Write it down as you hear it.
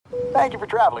Thank you for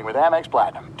traveling with Amex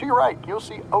Platinum. To your right, you'll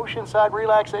see oceanside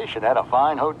relaxation at a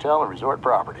fine hotel and resort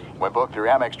property. When booked through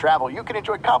Amex Travel, you can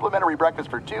enjoy complimentary breakfast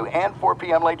for 2 and 4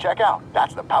 p.m. late checkout.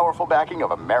 That's the powerful backing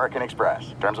of American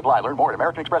Express. Terms apply. Learn more at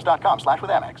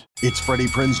americanexpress.com/withAmex. It's Freddie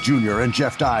Prinze Jr. and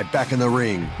Jeff Dye back in the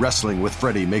ring. Wrestling with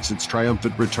Freddie makes its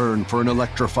triumphant return for an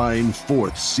electrifying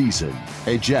 4th season.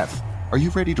 Hey, Jeff, are you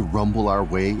ready to rumble our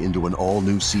way into an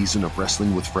all-new season of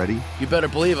Wrestling with Freddie? You better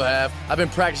believe I have. I've been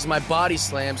practicing my body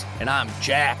slams, and I'm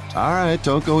jacked. All right,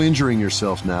 don't go injuring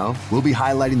yourself now. We'll be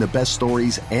highlighting the best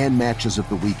stories and matches of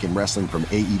the week in wrestling from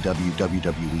AEW,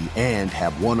 WWE, and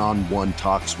have one-on-one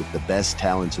talks with the best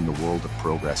talents in the world of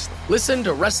pro wrestling. Listen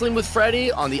to Wrestling with Freddie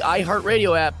on the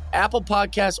iHeartRadio app, Apple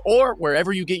Podcasts, or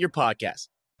wherever you get your podcasts.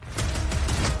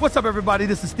 What's up, everybody?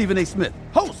 This is Stephen A. Smith,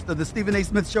 host of the Stephen A.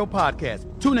 Smith Show podcast.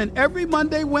 Tune in every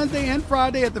Monday, Wednesday, and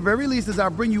Friday at the very least as I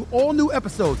bring you all new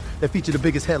episodes that feature the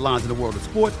biggest headlines in the world of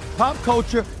sports, pop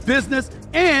culture, business,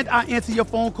 and I answer your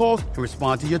phone calls and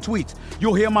respond to your tweets.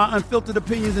 You'll hear my unfiltered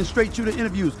opinions and straight-shooter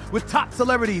interviews with top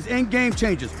celebrities and game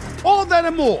changers. All of that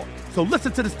and more. So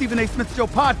listen to the Stephen A. Smith Show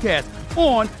podcast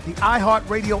on the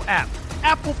iHeartRadio app,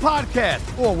 Apple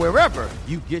Podcasts, or wherever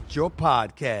you get your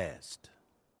podcast.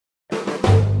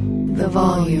 The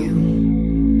volume.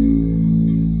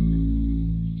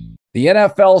 The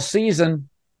NFL season,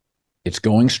 it's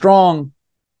going strong.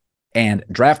 And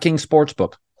DraftKings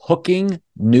Sportsbook hooking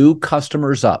new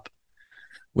customers up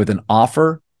with an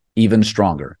offer even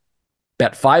stronger.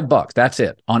 Bet $5, that's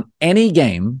it, on any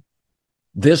game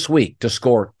this week to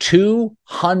score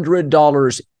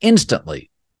 $200 instantly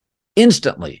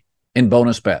in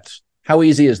bonus bets. How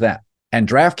easy is that? And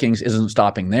DraftKings isn't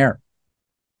stopping there.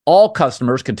 All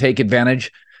customers can take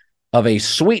advantage of a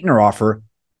sweetener offer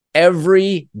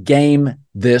every game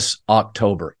this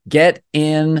October. Get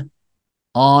in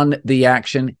on the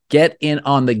action. Get in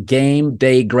on the game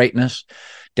day greatness.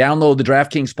 Download the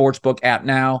DraftKings Sportsbook app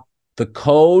now. The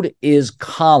code is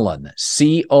Colin,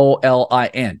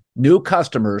 C-O-L-I-N. New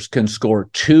customers can score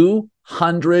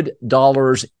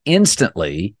 $200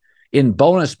 instantly in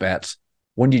bonus bets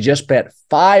when you just bet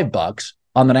 $5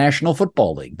 on the National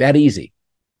Football League. That easy.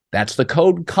 That's the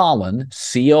code Colin,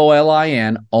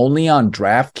 C-O-L-I-N, only on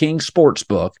DraftKings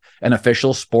Sportsbook, an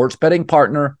official sports betting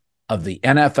partner of the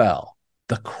NFL.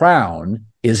 The crown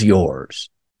is yours.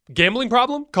 Gambling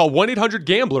problem? Call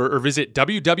 1-800-GAMBLER or visit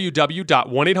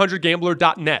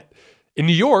www.1800gambler.net. In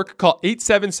New York, call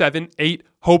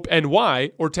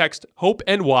 877-8-HOPE-NY or text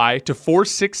HOPE-NY to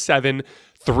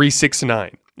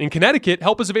 467-369. In Connecticut,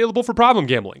 help is available for problem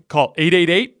gambling. Call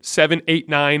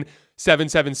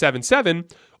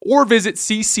 888-789-7777 or visit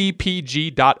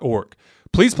ccpg.org.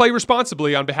 Please play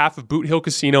responsibly on behalf of Boot Hill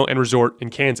Casino and Resort in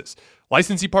Kansas.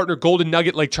 Licensee partner Golden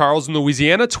Nugget Lake Charles in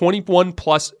Louisiana. 21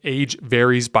 plus, age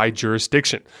varies by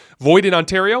jurisdiction. Void in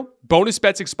Ontario. Bonus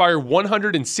bets expire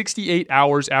 168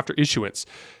 hours after issuance.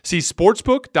 See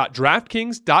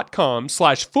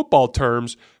sportsbook.draftkings.com/football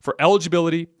terms for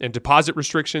eligibility and deposit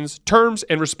restrictions, terms,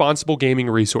 and responsible gaming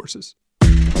resources.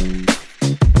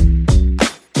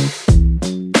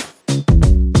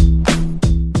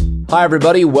 Hi,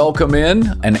 everybody. Welcome in.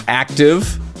 An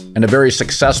active and a very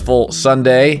successful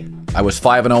Sunday. I was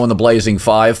 5-0 in the Blazing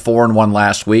Five, 4-1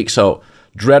 last week. So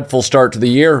dreadful start to the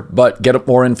year, but get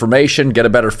more information, get a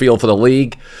better feel for the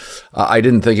league. I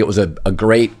didn't think it was a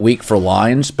great week for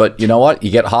lines, but you know what?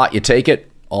 You get hot, you take it.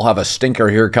 I'll have a stinker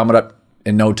here coming up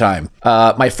in no time.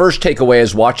 My first takeaway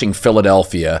is watching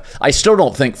Philadelphia. I still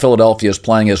don't think Philadelphia is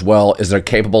playing as well as they're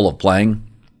capable of playing.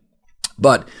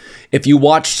 But if you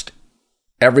watched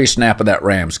every snap of that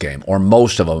Rams game, or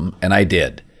most of them, and I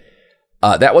did,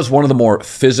 that was one of the more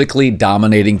physically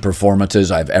dominating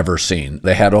performances I've ever seen.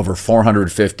 They had over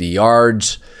 450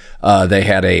 yards. They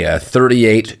had a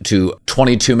 38 to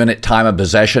 22 minute time of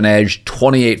possession edge,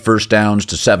 28 first downs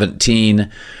to 17.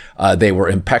 They were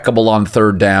impeccable on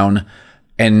third down.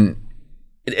 And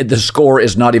the score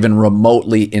is not even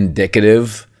remotely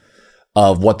indicative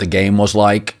of what the game was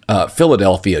like.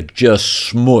 Philadelphia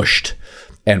just smushed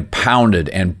and pounded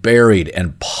and buried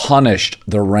and punished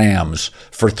the Rams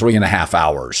for 3.5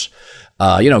 hours.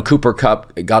 Cooper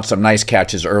Kupp got some nice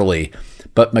catches early,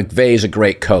 but McVay's a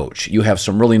great coach. You have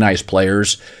some really nice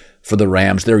players for the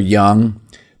Rams. They're young,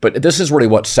 but this is really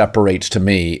what separates, to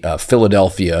me,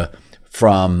 Philadelphia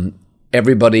from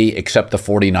everybody except the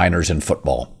 49ers in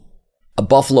football.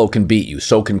 Buffalo can beat you.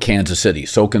 So can Kansas City.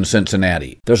 So can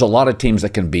Cincinnati. There's a lot of teams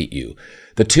that can beat you.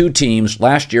 The two teams,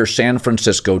 last year, San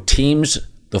Francisco, teams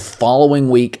the following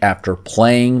week after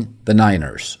playing the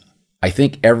Niners, I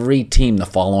think every team the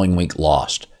following week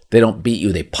lost. They don't beat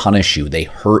you. They punish you. They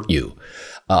hurt you.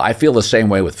 I feel the same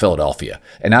way with Philadelphia,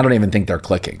 and I don't even think they're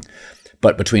clicking.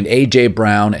 But between A.J.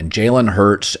 Brown and Jalen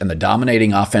Hurts and the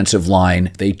dominating offensive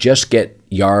line, they just get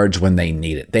yards when they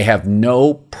need it. They have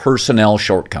no personnel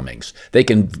shortcomings. They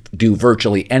can do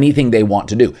virtually anything they want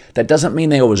to do. That doesn't mean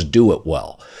they always do it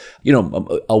well.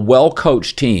 A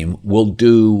well-coached team will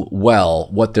do well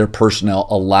what their personnel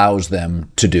allows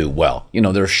them to do well.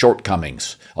 Their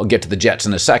shortcomings. I'll get to the Jets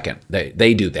in a second.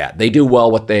 They do that. They do well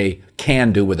what they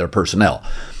can do with their personnel.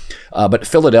 But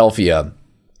Philadelphia,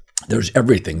 there's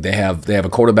everything. They have a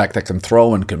quarterback that can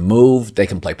throw and can move. They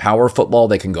can play power football.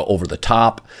 They can go over the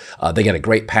top. They get a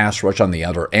great pass rush on the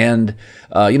other end.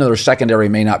 Their secondary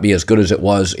may not be as good as it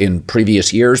was in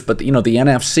previous years, but the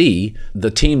NFC,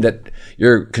 the team that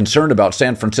you're concerned about,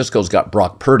 San Francisco's got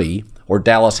Brock Purdy or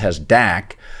Dallas has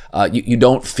Dak. You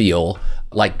don't feel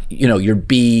like, your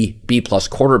B plus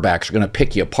quarterbacks are going to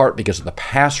pick you apart because of the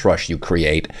pass rush you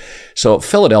create. So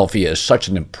Philadelphia is such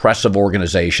an impressive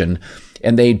organization.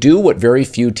 And they do what very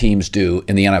few teams do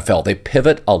in the NFL. They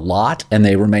pivot a lot, and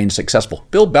they remain successful.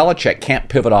 Bill Belichick can't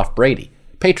pivot off Brady.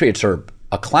 Patriots are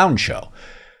a clown show.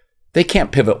 They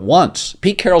can't pivot once.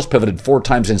 Pete Carroll's pivoted 4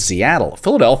 times in Seattle.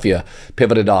 Philadelphia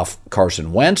pivoted off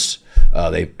Carson Wentz.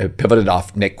 They pivoted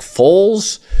off Nick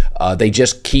Foles. They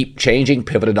just keep changing,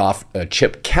 pivoted off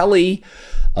Chip Kelly.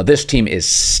 This team is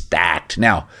stacked.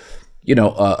 Now,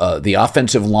 the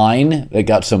offensive line, they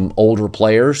got some older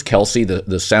players, Kelsey,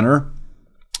 the center.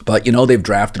 But, they've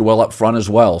drafted well up front as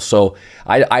well. So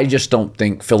I just don't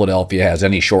think Philadelphia has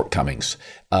any shortcomings.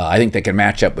 I think they can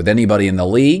match up with anybody in the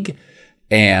league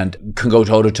and can go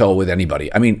toe-to-toe with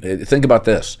anybody. I mean, think about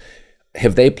this.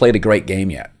 Have they played a great game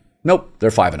yet? Nope,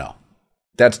 they're 5-0.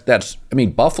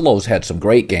 Buffalo's had some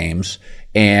great games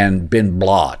and been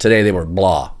blah. Today they were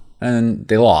blah, and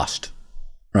they lost,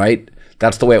 right?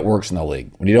 That's the way it works in the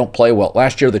league. When you don't play well.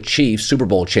 Last year, the Chiefs, Super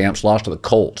Bowl champs, lost to the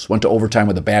Colts, went to overtime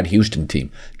with a bad Houston team.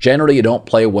 Generally, you don't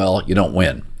play well, you don't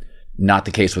win. Not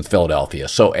the case with Philadelphia.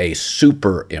 So a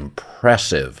super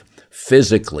impressive,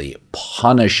 physically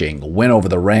punishing win over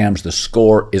the Rams. The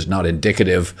score is not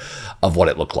indicative of what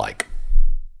it looked like.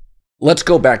 Let's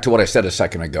go back to what I said a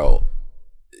second ago.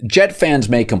 Jet fans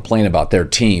may complain about their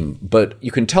team, but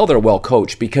you can tell they're well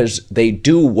coached because they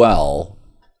do well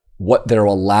what they're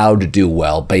allowed to do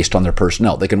well based on their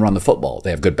personnel. They can run the football.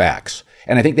 They have good backs.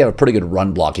 And I think they have a pretty good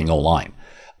run blocking O-line.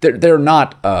 They're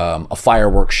not a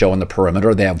fireworks show on the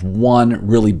perimeter. They have one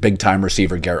really big-time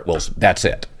receiver, Garrett Wilson. That's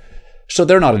it. So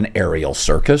they're not an aerial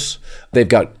circus. They've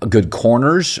got good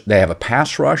corners. They have a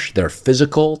pass rush. They're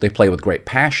physical. They play with great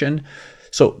passion.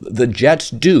 So the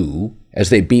Jets do, as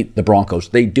they beat the Broncos,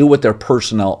 they do what their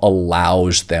personnel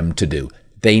allows them to do.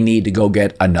 They need to go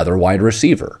get another wide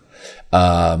receiver.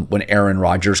 When Aaron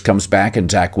Rodgers comes back and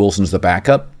Zach Wilson's the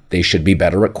backup, they should be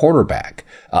better at quarterback.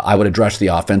 I would address the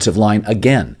offensive line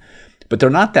again. But they're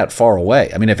not that far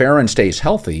away. I mean, if Aaron stays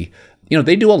healthy,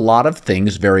 they do a lot of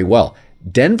things very well.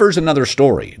 Denver's another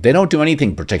story. They don't do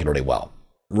anything particularly well.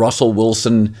 Russell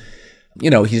Wilson,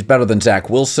 he's better than Zach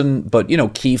Wilson, but,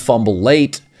 key fumble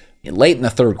late. Late in the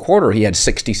third quarter, he had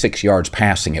 66 yards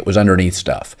passing. It was underneath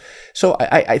stuff. So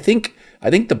I think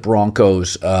the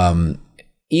Broncos,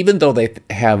 even though they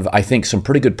have, I think, some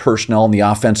pretty good personnel in the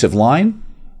offensive line,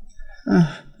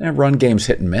 their run game's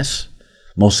hit and miss,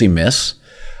 mostly miss.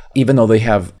 Even though they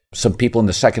have some people in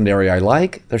the secondary I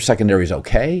like, their secondary's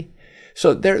okay.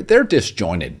 So they're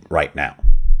disjointed right now.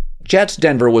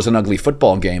 Jets-Denver was an ugly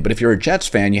football game, but if you're a Jets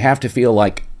fan, you have to feel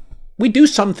like we do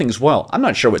some things well. I'm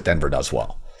not sure what Denver does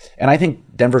well. And I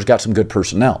think Denver's got some good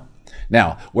personnel.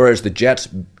 Now, whereas the Jets'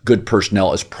 good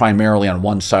personnel is primarily on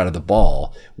one side of the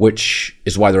ball, which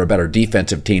is why they're a better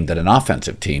defensive team than an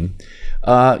offensive team,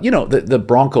 the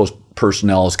Broncos'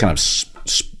 personnel is kind of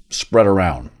spread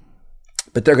around.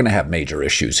 But they're going to have major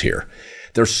issues here.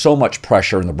 There's so much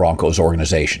pressure in the Broncos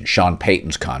organization. Sean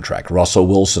Payton's contract, Russell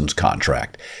Wilson's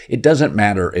contract. It doesn't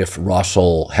matter if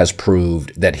Russell has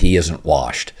proved that he isn't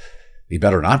washed. He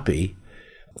better not be.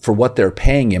 For what they're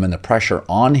paying him and the pressure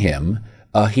on him,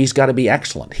 he's got to be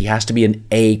excellent. He has to be an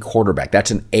A quarterback.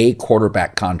 That's an A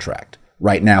quarterback contract.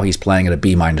 Right now, he's playing at a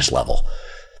B- level,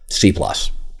 C+.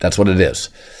 That's what it is.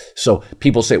 So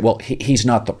people say, well, he's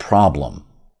not the problem.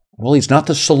 Well, he's not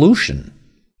the solution.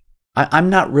 I'm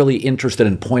not really interested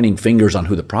in pointing fingers on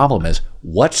who the problem is.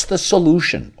 What's the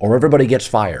solution? Or everybody gets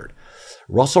fired.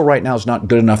 Russell right now is not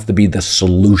good enough to be the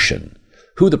solution.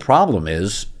 Who the problem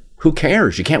is, who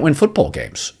cares? You can't win football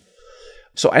games.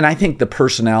 So, and I think the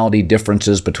personality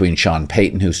differences between Sean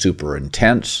Payton, who's super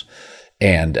intense,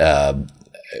 and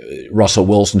Russell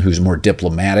Wilson, who's more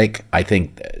diplomatic, I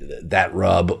think that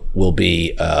rub will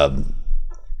be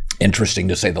interesting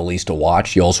to say the least to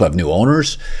watch. You also have new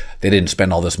owners. They didn't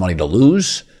spend all this money to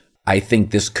lose. I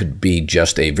think this could be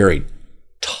just a very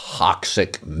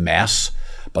toxic mess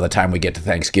by the time we get to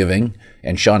Thanksgiving,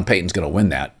 and Sean Payton's going to win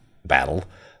that battle.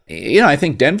 I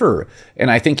think Denver,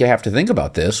 and I think you have to think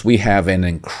about this, we have an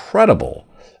incredible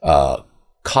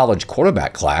college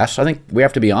quarterback class. I think we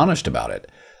have to be honest about it.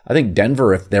 I think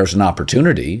Denver, if there's an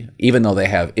opportunity, even though they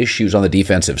have issues on the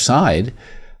defensive side,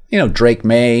 Drake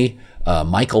May,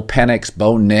 Michael Penix,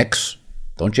 Bo Nix,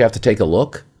 don't you have to take a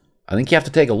look? I think you have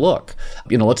to take a look.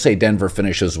 Let's say Denver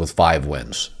finishes with 5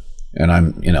 wins.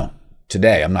 And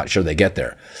today, I'm not sure they get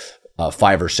there.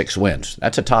 5 or 6 wins.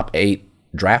 That's a top 8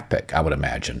 draft pick, I would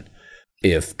imagine.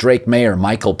 If Drake May or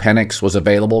Michael Penix was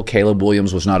available, Caleb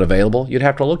Williams was not available, you'd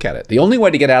have to look at it. The only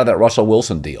way to get out of that Russell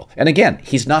Wilson deal, and again,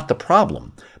 he's not the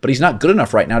problem, but he's not good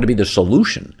enough right now to be the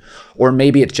solution. Or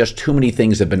maybe it's just too many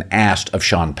things have been asked of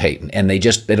Sean Payton, and they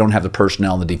don't have the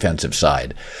personnel on the defensive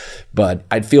side. But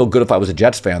I'd feel good if I was a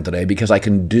Jets fan today because I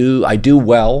do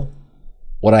well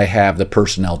what I have the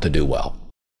personnel to do well.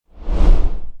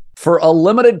 For a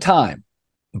limited time,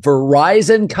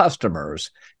 Verizon customers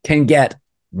can get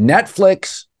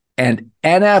Netflix and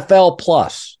NFL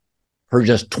Plus for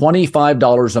just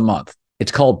 $25 a month.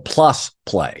 It's called Plus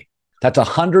Play. That's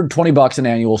 $120 in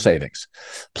annual savings.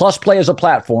 Plus Play is a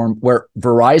platform where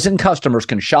Verizon customers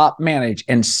can shop, manage,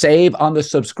 and save on the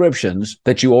subscriptions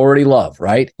that you already love,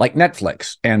 right? Like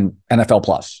Netflix and NFL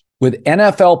Plus. With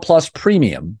NFL Plus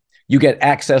Premium, you get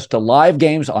access to live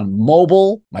games on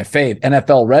mobile, my fave,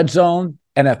 NFL Red Zone,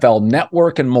 NFL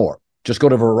Network, and more. Just go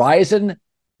to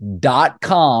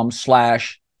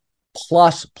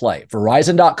Verizon.com/plusplay.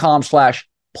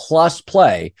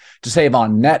 Verizon.com/plusplay to save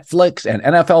on Netflix and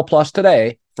NFL Plus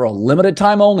today for a limited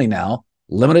time only now.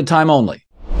 Limited time only.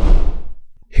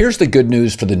 Here's the good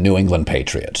news for the New England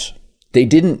Patriots. They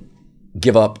didn't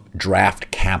give up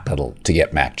draft capital to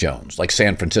get Mac Jones like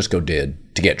San Francisco did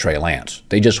to get Trey Lance.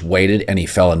 They just waited and he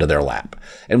fell into their lap.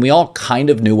 And we all kind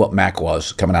of knew what Mac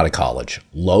was coming out of college.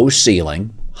 Low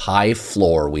ceiling, high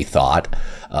floor, we thought.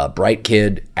 Bright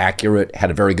kid, accurate,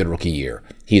 had a very good rookie year.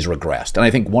 He's regressed. And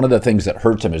I think one of the things that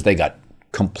hurts him is they got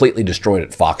completely destroyed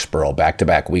at Foxborough,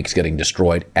 back-to-back weeks getting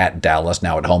destroyed at Dallas,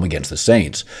 now at home against the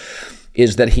Saints,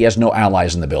 is that he has no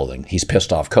allies in the building. He's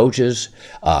pissed off coaches.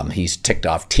 He's ticked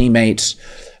off teammates.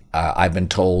 I've been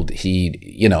told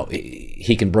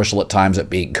he can bristle at times at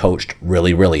being coached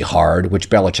really, really hard, which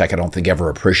Belichick I don't think ever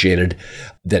appreciated,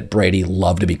 that Brady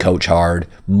loved to be coached hard.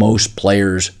 Most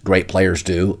players, great players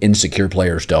do. Insecure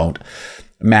players don't.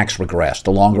 Max regressed.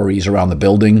 The longer he's around the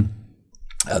building,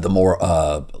 the more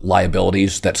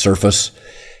liabilities that surface.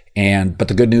 But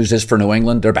the good news is for New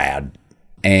England, they're bad.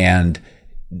 And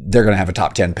they're going to have a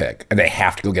top 10 pick, and they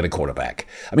have to go get a quarterback.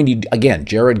 I mean, again,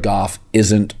 Jared Goff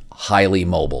isn't highly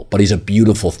mobile, but he's a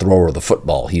beautiful thrower of the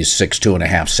football. He's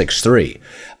 6'2.5", 6'3".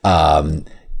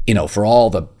 For all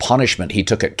the punishment he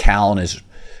took at Cal in his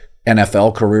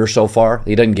NFL career so far,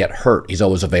 he doesn't get hurt. He's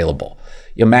always available.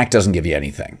 Mac doesn't give you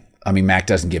anything. I mean, Mac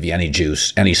doesn't give you any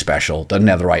juice, any special, doesn't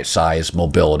have the right size,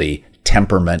 mobility,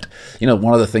 temperament.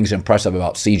 One of the things impressive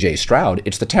about C.J. Stroud,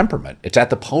 it's the temperament. It's at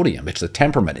the podium. It's the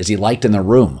temperament. Is he liked in the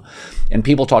room? And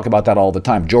people talk about that all the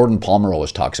time. Jordan Palmer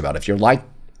always talks about if you're liked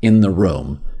in the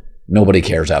room, nobody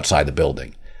cares outside the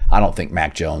building. I don't think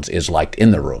Mac Jones is liked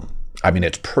in the room. I mean,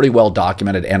 it's pretty well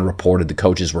documented and reported. The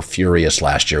coaches were furious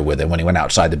last year with him when he went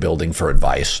outside the building for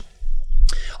advice.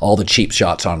 All the cheap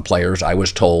shots on players, I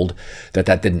was told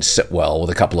that didn't sit well with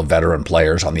a couple of veteran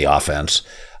players on the offense.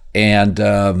 And,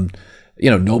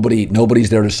 nobody's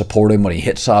there to support him when he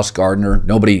hit Sauce Gardner.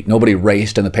 Nobody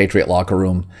raced in the Patriot locker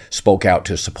room, spoke out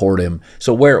to support him.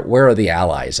 So where are the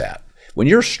allies at? When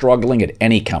you're struggling at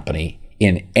any company,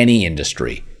 in any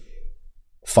industry,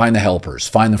 find the helpers,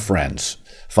 find the friends,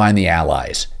 find the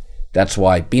allies. That's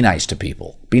why be nice to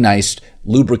people. Be nice,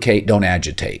 lubricate, don't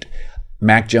agitate.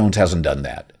 Mac Jones hasn't done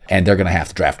that, and they're going to have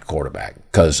to draft a quarterback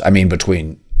because,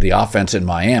 between the offense in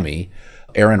Miami,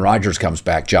 Aaron Rodgers comes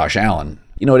back, Josh Allen.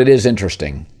 It is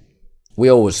interesting. We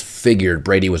always figured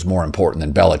Brady was more important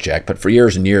than Belichick, but for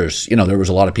years and years, there was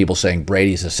a lot of people saying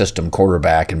Brady's a system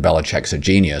quarterback and Belichick's a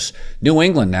genius. New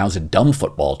England now is a dumb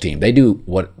football team. They do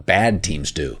what bad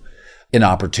teams do.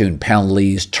 Inopportune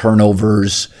penalties,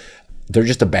 turnovers. They're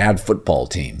just a bad football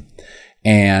team.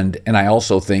 And I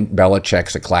also think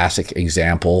Belichick's a classic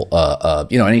example.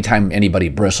 Anytime anybody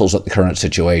bristles at the current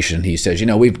situation, he says,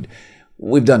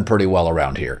 we've done pretty well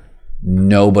around here.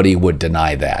 Nobody would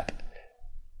deny that.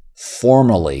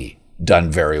 Formally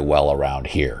done very well around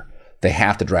here. They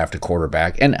have to draft a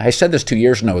quarterback. And I said this 2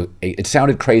 years ago. It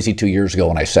sounded crazy 2 years ago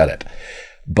when I said it.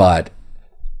 But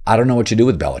I don't know what you do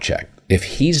with Belichick. if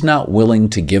he's not willing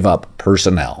to give up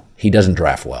personnel, he doesn't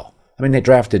draft well. I mean, they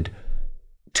drafted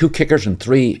 2 kickers and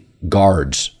 3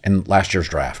 guards in last year's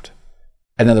draft,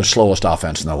 and they're the slowest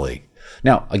offense in the league.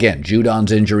 Now, again,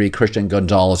 Judon's injury, Christian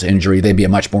Gonzalez's injury, they'd be a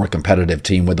much more competitive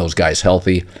team with those guys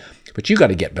healthy. But you got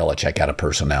to get Belichick out of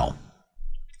personnel.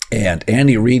 And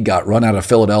Andy Reid got run out of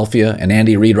Philadelphia, and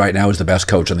Andy Reid right now is the best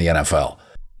coach in the NFL.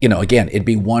 Again, it'd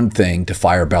be one thing to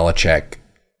fire Belichick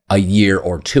a year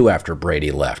or 2 after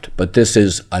Brady left, but this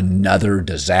is another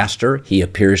disaster. He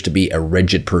appears to be a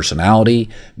rigid personality,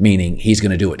 meaning he's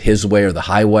going to do it his way or the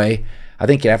highway. I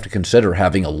think you have to consider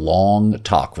having a long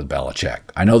talk with Belichick.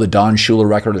 I know the Don Shula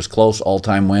record is close,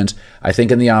 all-time wins. I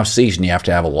think in the offseason, you have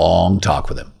to have a long talk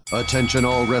with him. Attention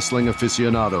all wrestling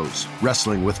aficionados.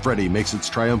 Wrestling with Freddie makes its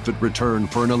triumphant return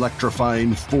for an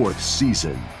electrifying 4th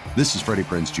season. This is Freddie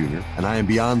Prinze Jr., and I am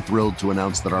beyond thrilled to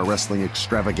announce that our wrestling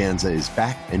extravaganza is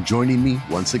back, and joining me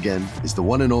once again is the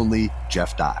one and only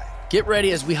Jeff Dye. Get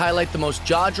ready as we highlight the most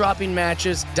jaw-dropping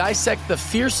matches, dissect the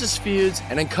fiercest feuds,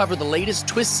 and uncover the latest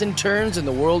twists and turns in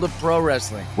the world of pro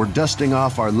wrestling. We're dusting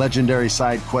off our legendary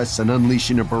side quests and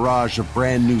unleashing a barrage of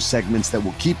brand new segments that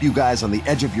will keep you guys on the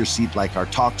edge of your seat like our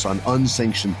talks on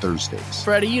Unsanctioned Thursdays.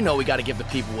 Freddie, you know we got to give the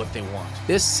people what they want.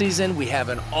 This season, we have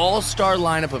an all-star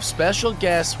lineup of special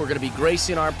guests who are going to be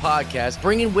gracing our podcast,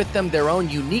 bringing with them their own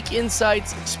unique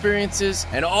insights, experiences,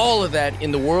 and all of that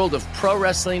in the world of pro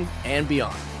wrestling and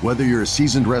beyond. Whether you're a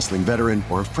seasoned wrestling veteran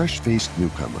or a fresh-faced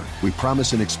newcomer, we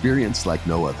promise an experience like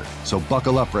no other. So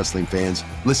buckle up, wrestling fans.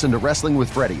 Listen to Wrestling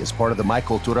with Freddie as part of the My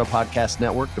Cultura Podcast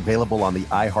Network, available on the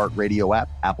iHeartRadio app,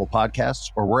 Apple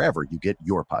Podcasts, or wherever you get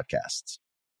your podcasts.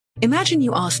 Imagine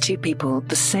you ask 2 people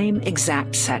the same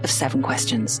exact set of 7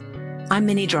 questions. I'm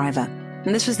Minnie Driver,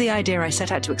 and this was the idea I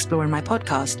set out to explore in my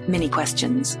podcast, Mini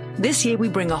Questions. This year, we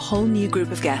bring a whole new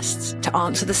group of guests to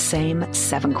answer the same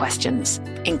 7 questions,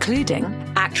 including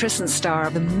actress and star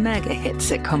of the mega hit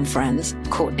sitcom Friends,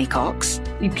 Courtney Cox.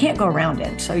 You can't go around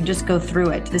it, so you just go through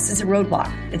it. This is a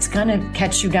roadblock. It's going to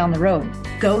catch you down the road.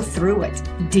 Go through it.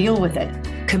 Deal with it.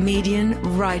 Comedian,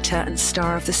 writer, and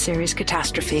star of the series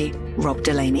Catastrophe, Rob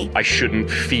Delaney. I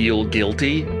shouldn't feel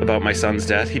guilty about my son's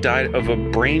death. He died of a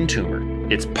brain tumor.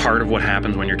 It's part of what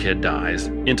happens when your kid dies.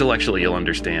 Intellectually, you'll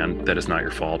understand that it's not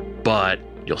your fault, but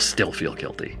you'll still feel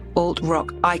guilty.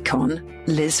 Alt-rock icon,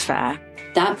 Liz Phair.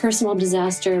 That personal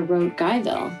disaster wrote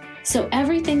Guyville. So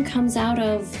everything comes out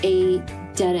of a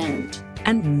dead end.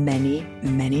 And many,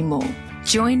 many more.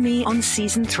 Join me on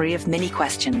Season 3 of Mini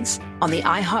Questions on the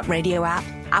iHeartRadio app,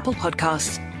 Apple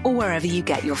Podcasts, or wherever you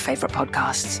get your favorite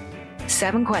podcasts.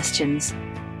 7 questions,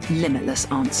 limitless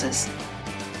answers.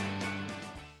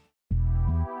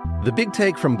 The Big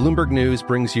Take from Bloomberg News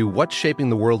brings you what's shaping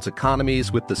the world's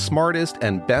economies with the smartest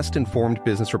and best-informed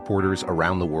business reporters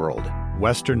around the world.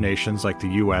 Western nations like the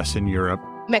U.S. and Europe.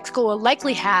 Mexico will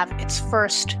likely have its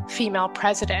first female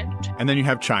president. And then you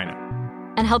have China.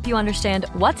 And help you understand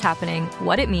what's happening,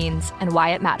 what it means, and why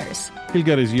it matters. He'll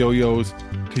get his yo-yos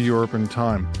to Europe in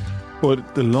time.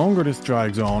 But the longer this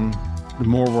drags on, the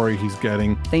more worry he's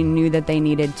getting. They knew that they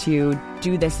needed to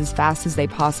do this as fast as they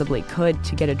possibly could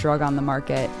to get a drug on the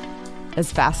market as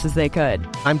fast as they could.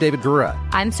 I'm David Gura.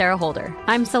 I'm Sarah Holder.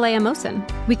 I'm Saleha Mohsen.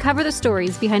 We cover the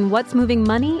stories behind what's moving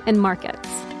money and markets.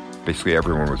 Basically,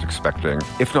 everyone was expecting,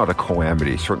 if not a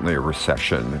calamity, certainly a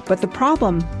recession. But the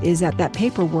problem is that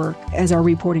paperwork, as our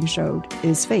reporting showed,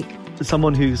 is fake. As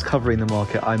someone who's covering the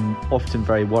market, I'm often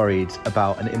very worried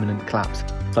about an imminent collapse.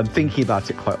 So I'm thinking about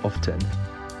it quite often.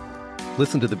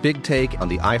 Listen to The Big Take on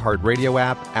the iHeartRadio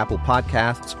app, Apple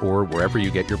Podcasts, or wherever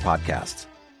you get your podcasts.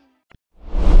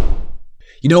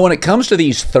 You know, when it comes to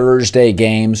these Thursday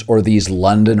games or these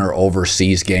London or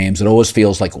overseas games, it always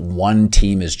feels like one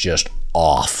team is just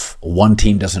off. One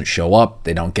team doesn't show up.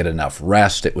 They don't get enough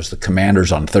rest. It was the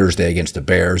Commanders on Thursday against the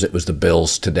Bears. It was the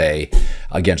Bills today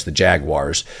against the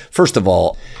Jaguars. First of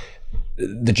all,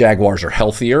 the Jaguars are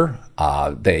healthier.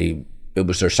 It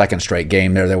was their second straight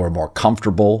game there. They were more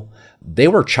comfortable. They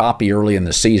were choppy early in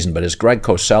the season, but as Greg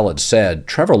Cosell had said,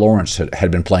 Trevor Lawrence had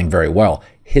been playing very well.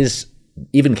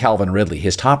 Even Calvin Ridley,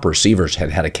 his top receivers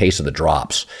had a case of the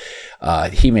drops.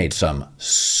 He made some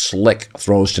slick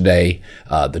throws today.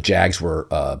 The Jags were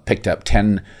picked up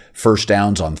 10 first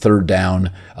downs on third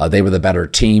down. They were the better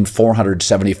team,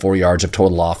 474 yards of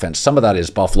total offense. Some of that is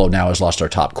Buffalo now has lost their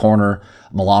top corner.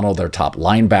 Milano, their top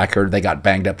linebacker, they got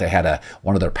banged up. They had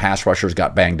one of their pass rushers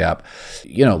got banged up.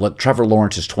 Trevor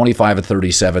Lawrence is 25 of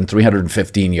 37,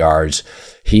 315 yards.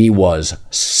 He was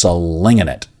slinging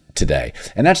it today.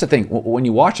 And that's the thing. When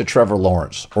you watch a Trevor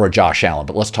Lawrence or a Josh Allen,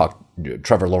 but let's talk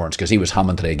Trevor Lawrence because he was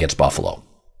humming today against Buffalo.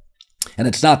 And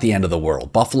it's not the end of the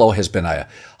world. Buffalo has been a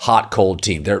hot, cold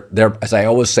team. They're, as I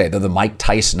always say, they're the Mike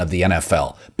Tyson of the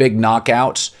NFL. Big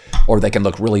knockouts, or they can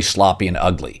look really sloppy and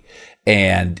ugly.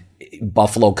 And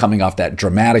Buffalo, coming off that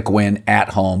dramatic win at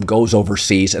home, goes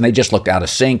overseas, and they just looked out of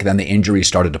sync. Then the injuries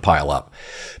started to pile up.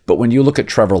 But when you look at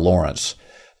Trevor Lawrence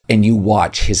and you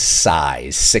watch his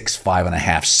size, 6'5.5",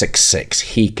 6'6",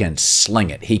 he can sling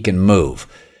it. He can move.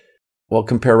 Well,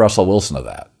 compare Russell Wilson to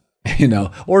that,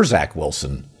 or Zach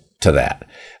Wilson to that,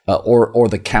 or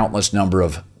the countless number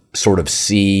of sort of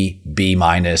C, B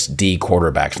minus, D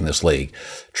quarterbacks in this league.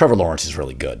 Trevor Lawrence is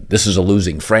really good. This is a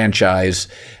losing franchise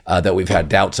that we've had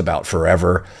doubts about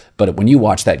forever. But when you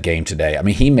watch that game today, I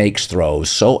mean, he makes throws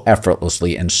so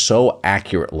effortlessly and so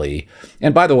accurately.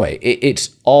 And by the way,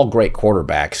 it's all great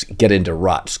quarterbacks get into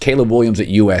ruts. Caleb Williams at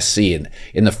USC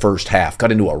in the first half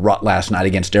got into a rut last night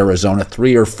against Arizona,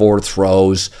 3 or 4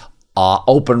 throws,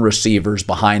 open receivers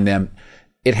behind them.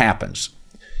 It happens.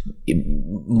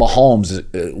 Mahomes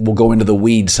will go into the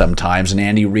weeds sometimes, and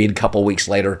Andy Reid a couple weeks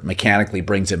later mechanically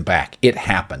brings him back. It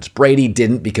happens. Brady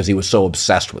didn't because he was so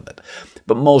obsessed with it.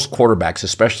 But most quarterbacks,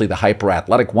 especially the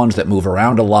hyper-athletic ones that move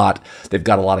around a lot, they've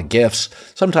got a lot of gifts.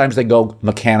 Sometimes they go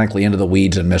mechanically into the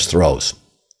weeds and miss throws.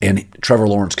 And Trevor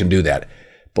Lawrence can do that.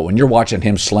 But when you're watching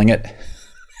him sling it,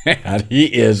 man,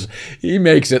 he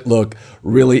makes it look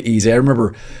really easy. I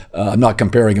remember, I'm not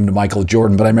comparing him to Michael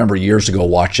Jordan, but I remember years ago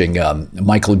watching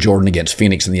Michael Jordan against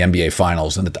Phoenix in the NBA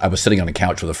Finals, and I was sitting on a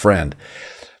couch with a friend,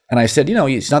 and I said,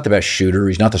 he's not the best shooter,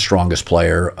 he's not the strongest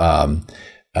player,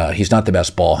 he's not the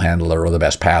best ball handler or the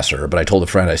best passer, but I told a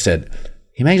friend, I said,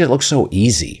 he makes it look so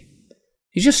easy.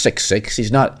 He's just 6'6",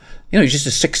 he's not, he's just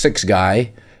a 6'6"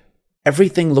 guy.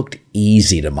 Everything looked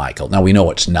easy to Michael. Now we know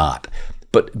it's not.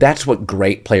 But that's what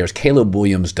great players, Caleb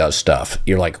Williams does stuff.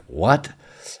 You're like, what?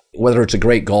 Whether it's a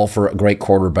great golfer, a great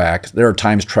quarterback, there are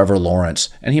times Trevor Lawrence,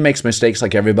 and he makes mistakes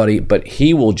like everybody, but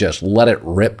he will just let it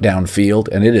rip downfield,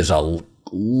 and it is a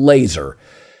laser.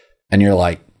 And you're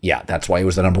like, yeah, that's why he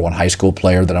was the number 1 high school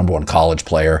player, the number 1 college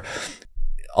player.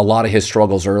 A lot of his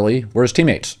struggles early were his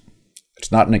teammates.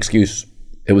 It's not an excuse.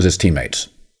 It was his teammates.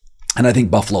 And I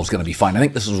think Buffalo's going to be fine. I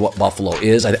think this is what Buffalo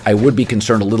is. I would be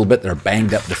concerned a little bit. They're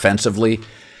banged up defensively,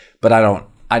 but I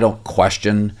don't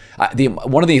question.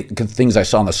 One of the things I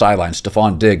saw on the sidelines,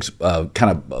 Stephon Diggs kind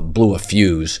of blew a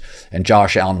fuse, and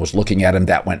Josh Allen was looking at him.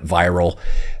 That went viral.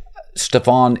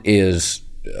 Stephon is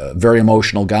a very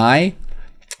emotional guy,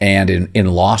 and in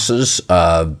losses,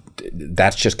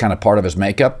 that's just kind of part of his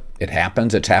makeup. It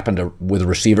happens. It's happened with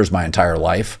receivers my entire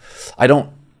life.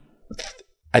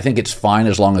 I think it's fine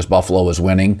as long as Buffalo is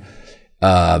winning.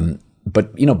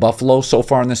 But, Buffalo so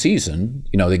far in the season,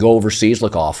 they go overseas,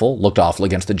 looked awful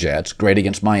against the Jets, great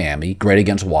against Miami, great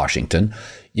against Washington.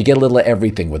 You get a little of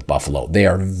everything with Buffalo.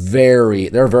 They're a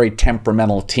very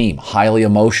temperamental team, highly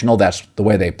emotional. That's the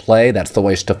way they play. That's the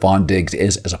way Stephon Diggs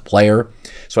is as a player.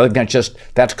 So I think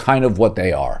that's kind of what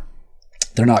they are.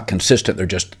 They're not consistent.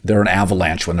 They're an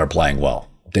avalanche when they're playing well.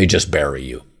 They just bury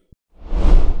you.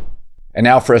 And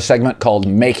now for a segment called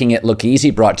Making It Look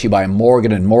Easy, brought to you by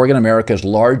Morgan & Morgan, America's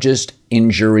largest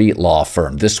injury law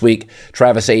firm. This week,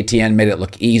 Travis Etienne made it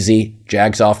look easy.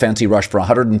 Jags offense, he rushed for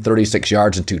 136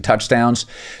 yards and 2 touchdowns.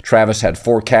 Travis had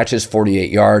 4 catches, 48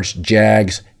 yards.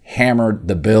 Jags hammered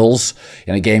the Bills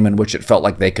in a game in which it felt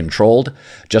like they controlled.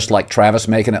 Just like Travis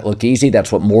making it look easy,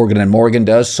 that's what Morgan & Morgan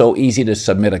does. So easy to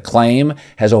submit a claim.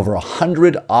 Has over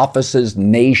 100 offices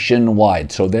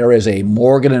nationwide. So there is a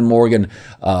Morgan & Morgan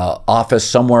office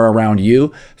somewhere around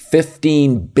you.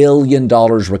 $15 billion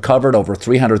recovered, over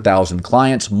 300,000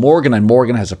 clients. Morgan &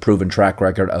 Morgan has a proven track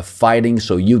record of fighting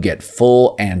so you get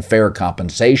full and fair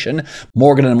compensation.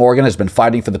 Morgan & Morgan has been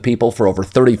fighting for the people for over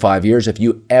 35 years. If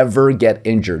you ever get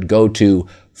injured, go to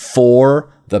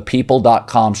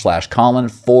forthepeople.com/Colin,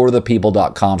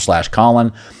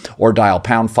 forthepeople.com/Colin, or dial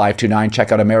pound 529.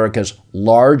 Check out America's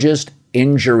largest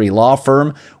injury law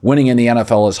firm. Winning in the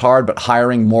NFL is hard, but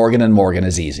hiring Morgan & Morgan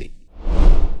is easy.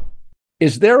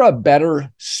 Is there a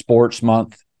better sports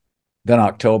month than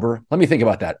October? Let me think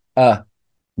about that.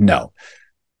 No.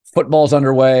 Football's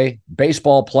underway,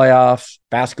 baseball playoffs,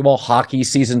 basketball, hockey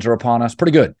seasons are upon us.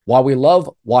 Pretty good. While we love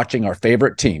watching our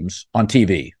favorite teams on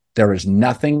TV, there is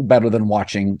nothing better than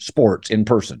watching sports in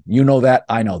person. You know that.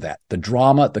 I know that. The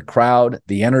drama, the crowd,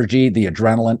 the energy, the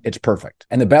adrenaline, it's perfect.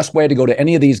 And the best way to go to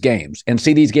any of these games and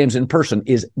see these games in person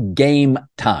is Game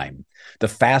Time, the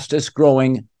fastest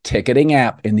growing ticketing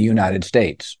app in the United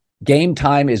States. Game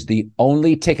Time is the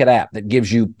only ticket app that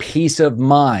gives you peace of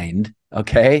mind,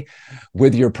 okay,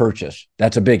 with your purchase.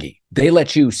 That's a biggie. They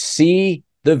let you see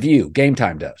the view, Game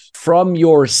Time does, from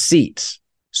your seats.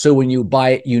 So when you buy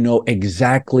it, you know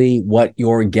exactly what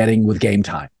you're getting with Game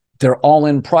Time. Their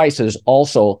all-in prices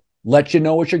also let you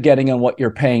know what you're getting and what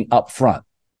you're paying up front.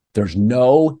 There's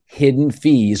no hidden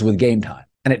fees with Game Time,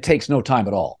 and it takes no time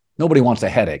at all. Nobody wants a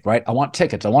headache, right? I want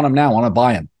tickets. I want them now. I want to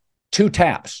buy them. 2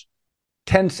 taps,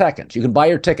 10 seconds. You can buy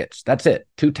your tickets. That's it.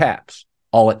 2 taps,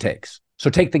 all it takes. So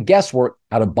take the guesswork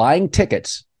out of buying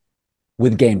tickets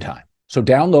with Game Time. So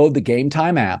download the Game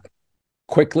Time app,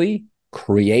 quickly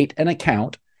create an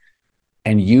account,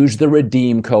 and use the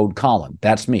redeem code Colin.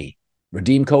 That's me.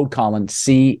 Redeem code Colin,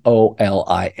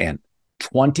 COLIN.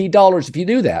 $20 if you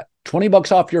do that.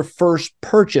 $20 off your first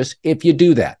purchase if you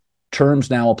do that.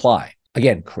 Terms now apply.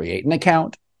 Again, create an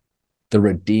account, the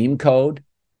redeem code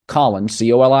Colin,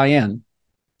 COLIN,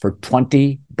 for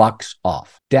 $20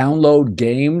 off. Download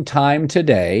Game Time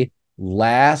today.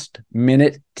 Last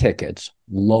minute tickets,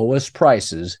 lowest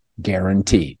prices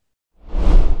guaranteed.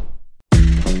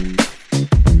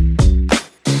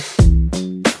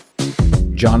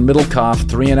 John Middlecoff,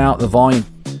 3 and out the volume.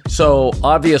 So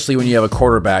obviously when you have a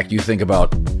quarterback, you think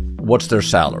about what's their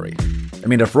salary. I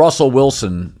mean, if Russell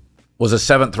Wilson was a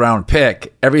 7th round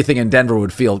pick, everything in Denver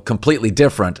would feel completely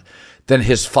different than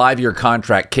his 5-year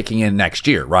contract kicking in next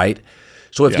year, right?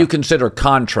 So if you consider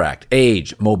contract,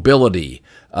 age, mobility,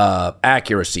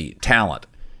 accuracy, talent,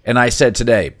 and I said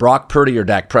today, Brock Purdy or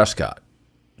Dak Prescott,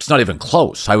 it's not even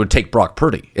close. I would take Brock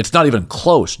Purdy. It's not even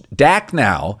close. Dak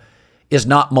now is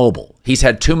not mobile. He's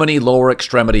had too many lower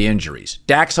extremity injuries.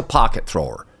 Dak's a pocket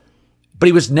thrower, but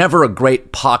he was never a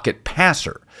great pocket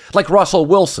passer. Like Russell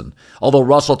Wilson, although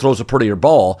Russell throws a prettier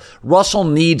ball, Russell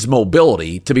needs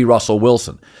mobility to be Russell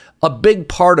Wilson. A big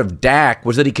part of Dak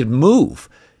was that he could move.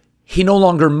 He no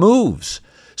longer moves.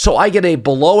 So I get a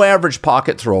below average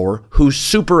pocket thrower who's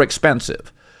super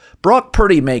expensive. Brock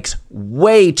Purdy makes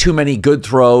way too many good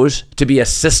throws to be a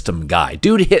system guy.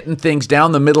 Dude hitting things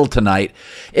down the middle tonight.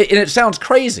 And it sounds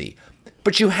crazy,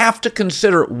 but you have to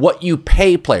consider what you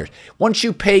pay players. Once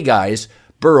you pay guys,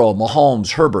 Burrow,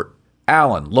 Mahomes, Herbert,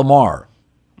 Allen, Lamar,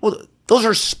 well, those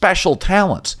are special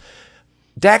talents.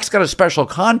 Dak's got a special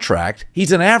contract.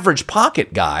 He's an average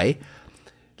pocket guy.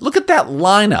 Look at that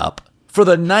lineup for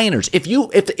the Niners.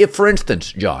 If for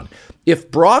instance, John,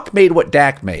 if Brock made what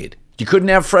Dak made, you couldn't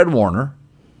have Fred Warner.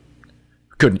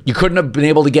 You couldn't have been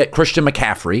able to get Christian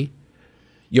McCaffrey.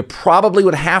 You probably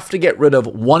would have to get rid of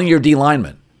one of your D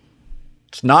linemen.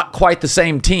 It's not quite the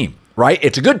same team, right?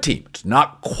 It's a good team. It's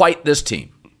not quite this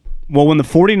team. Well, when the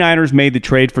 49ers made the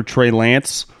trade for Trey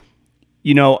Lance,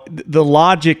 you know, the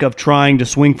logic of trying to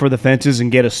swing for the fences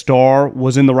and get a star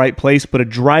was in the right place, but a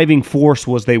driving force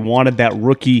was they wanted that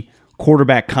rookie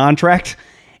quarterback contract.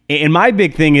 And my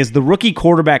big thing is the rookie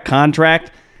quarterback contract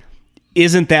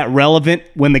isn't that relevant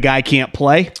when the guy can't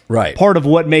play. Right. Part of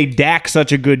what made Dak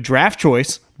such a good draft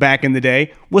choice back in the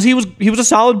day was he was a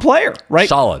solid player, right?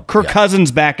 Solid. Kirk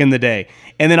Cousins back in the day.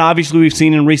 And then obviously we've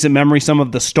seen in recent memory some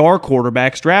of the star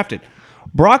quarterbacks drafted.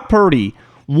 Brock Purdy,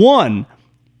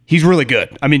 he's really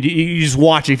good. I mean, you just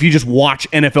watch, if you just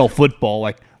watch NFL football,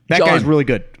 like that guy's really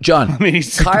good. John, I mean,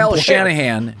 he's Kyle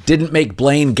Shanahan didn't make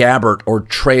Blaine Gabbert or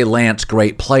Trey Lance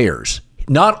great players.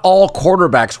 Not all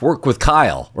quarterbacks work with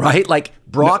Kyle, right? Like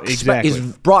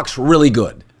Brock's really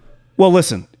good. Well,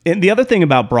 listen, and the other thing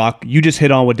about Brock, you just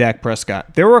hit on with Dak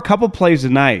Prescott. There were a couple plays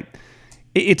tonight.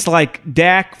 It's like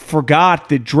Dak forgot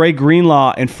that Dre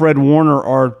Greenlaw and Fred Warner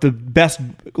are the best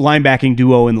linebacking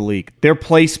duo in the league. Their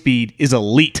play speed is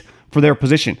elite for their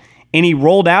position. And he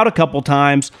rolled out a couple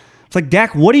times. It's like,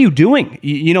 Dak, what are you doing?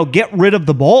 Get rid of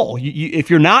the ball. If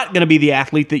you're not going to be the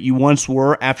athlete that you once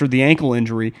were after the ankle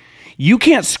injury, you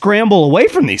can't scramble away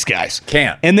from these guys.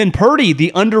 Can't. And then Purdy,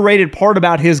 the underrated part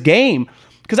about his game,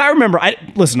 because I remember,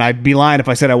 I'd be lying if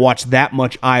I said I watched that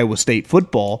much Iowa State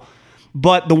football,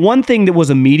 but the one thing that was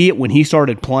immediate when he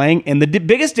started playing, and the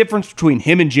biggest difference between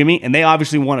him and Jimmy, and they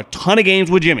obviously won a ton of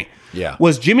games with Jimmy,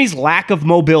 was Jimmy's lack of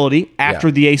mobility after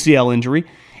the ACL injury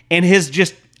and his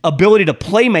just ability to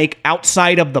play make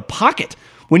outside of the pocket.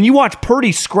 When you watch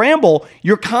Purdy scramble,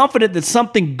 you're confident that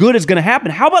something good is going to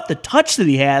happen. How about the touch that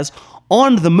he has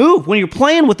on the move? When you're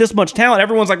playing with this much talent,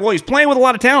 everyone's like, well, he's playing with a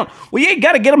lot of talent. Well, you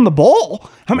got to get him the ball.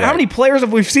 How many players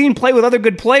have we seen play with other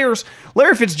good players?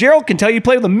 Larry Fitzgerald can tell you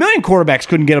played with 1 million quarterbacks,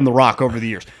 couldn't get him the rock over the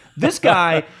years. This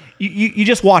guy, you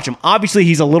just watch him. Obviously,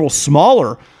 he's a little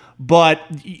smaller, but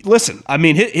listen, I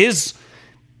mean, this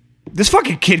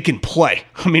fucking kid can play.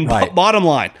 I mean, bottom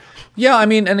line. Yeah, I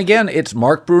mean, and again, it's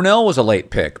Mark Brunell was a late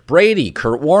pick. Brady,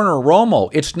 Kurt Warner, Romo.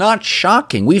 It's not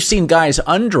shocking. We've seen guys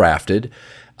undrafted,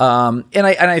 and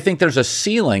I think there's a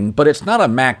ceiling, but it's not a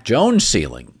Mac Jones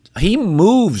ceiling. He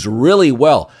moves really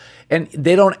well. And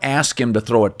they don't ask him to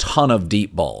throw a ton of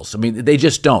deep balls. I mean, they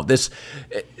just don't. It's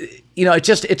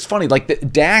funny.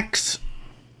 Like Dak's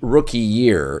rookie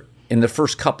year, in the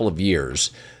first couple of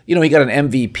years, he got an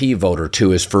MVP vote or two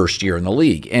his first year in the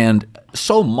league. And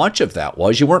so much of that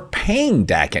was you weren't paying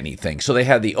Dak anything. So they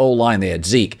had the O-line, they had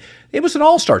Zeke. It was an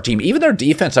all-star team. Even their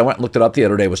defense, I went and looked it up the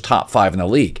other day, was top 5 in the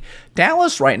league.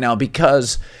 Dallas right now,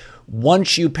 because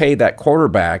once you pay that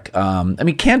quarterback,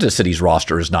 Kansas City's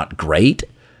roster is not great.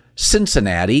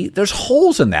 Cincinnati, there's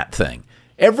holes in that thing.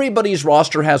 Everybody's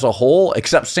roster has a hole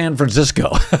except San Francisco.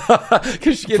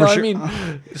 Because you know what I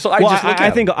mean? So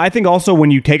I think also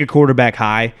when you take a quarterback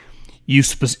high, you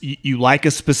like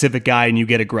a specific guy and you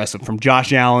get aggressive. From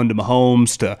Josh Allen to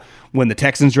Mahomes to when the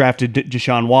Texans drafted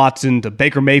Deshaun Watson to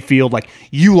Baker Mayfield,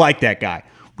 you like that guy.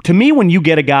 To me, when you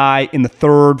get a guy in the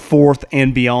 3rd, 4th,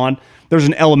 and beyond, there's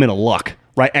an element of luck,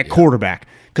 right, at quarterback.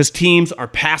 Because teams are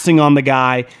passing on the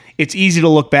guy. It's easy to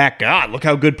look back, God, look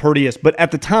how good Purdy is. But at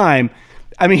the time,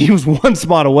 he was one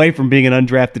spot away from being an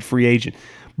undrafted free agent.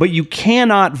 But you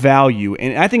cannot value,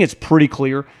 and I think it's pretty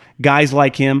clear, guys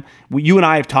like him, you and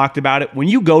I have talked about it, when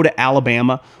you go to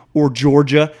Alabama or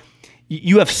Georgia,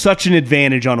 you have such an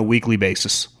advantage on a weekly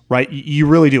basis, right? You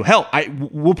really do. Hell,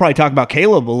 we'll probably talk about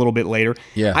Caleb a little bit later.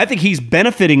 Yeah. I think he's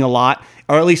benefiting a lot,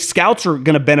 or at least scouts are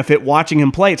going to benefit watching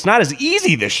him play. It's not as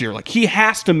easy this year. He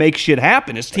has to make shit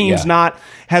happen. His team's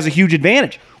has a huge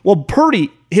advantage. Well,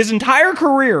 Purdy, his entire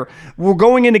career, we're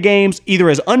going into games either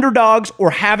as underdogs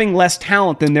or having less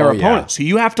talent than their opponents. So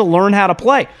you have to learn how to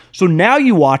play. So now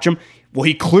you watch him. Well,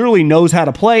 he clearly knows how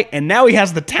to play, and now he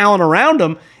has the talent around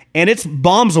him, and it's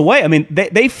bombs away.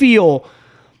 They feel,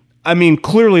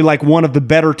 clearly like one of the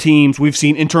better teams we've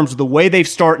seen in terms of the way they've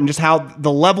started and just how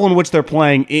the level in which they're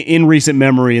playing in recent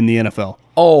memory in the NFL.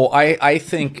 Oh, I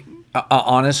think,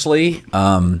 honestly,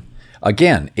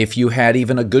 again, if you had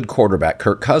even a good quarterback,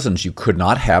 Kirk Cousins, you could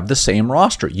not have the same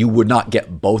roster. You would not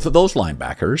get both of those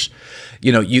linebackers.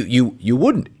 You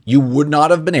wouldn't. You would not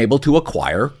have been able to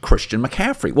acquire Christian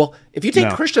McCaffrey. Well, if you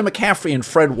take Christian McCaffrey and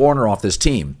Fred Warner off this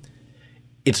team,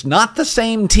 it's not the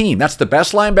same team. That's the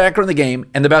best linebacker in the game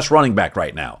and the best running back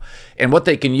right now. And what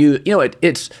they can use,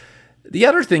 it's the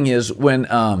other thing is when,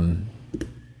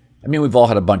 we've all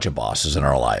had a bunch of bosses in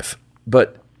our life,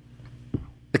 but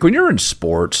when you're in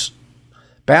sports,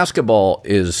 basketball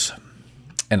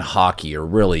and hockey are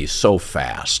really so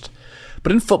fast.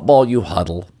 But in football, you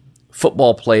huddle.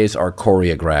 Football plays are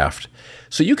choreographed.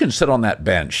 So you can sit on that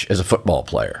bench as a football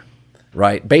player,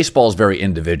 right? Baseball is very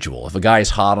individual. If a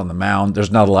guy's hot on the mound,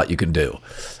 there's not a lot you can do.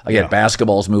 Again,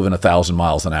 basketball's moving 1,000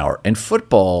 miles an hour. In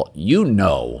football,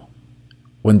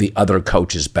 when the other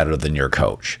coach is better than your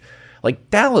coach.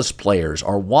 Dallas players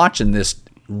are watching this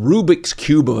Rubik's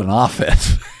Cube of an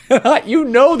offense.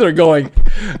 They're going,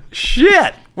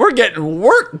 shit, we're getting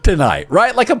worked tonight,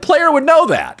 right? A player would know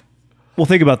that. Well,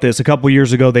 think about this. A couple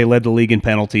years ago, they led the league in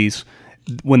penalties.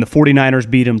 When the 49ers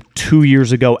beat them 2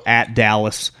 years ago at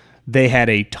Dallas, they had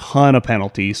a ton of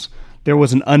penalties. There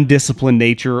was an undisciplined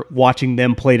nature watching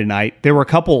them play tonight. There were a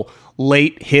couple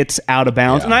late hits out of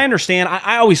bounds. And I understand.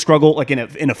 I always struggle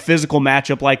in a physical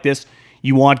matchup like this.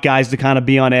 You want guys to kind of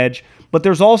be on edge. But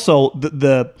there's also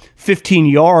the 15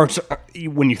 yards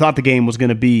when you thought the game was going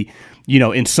to be,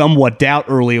 in somewhat doubt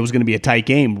early, it was going to be a tight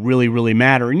game, really, really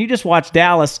matter. And you just watch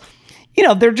Dallas,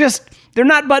 they're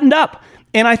not buttoned up.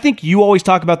 And I think you always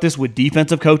talk about this with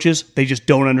defensive coaches. They just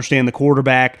don't understand the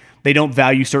quarterback. They don't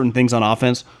value certain things on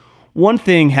offense. One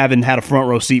thing, having had a front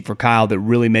row seat for Kyle, that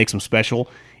really makes him special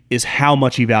is how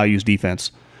much he values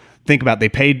defense. Think about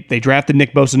it. They drafted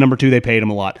Nick Bosa number 2. They paid him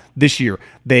a lot. This year,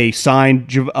 they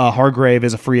signed Hargrave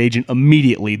as a free agent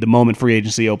immediately the moment free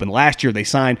agency opened. Last year, they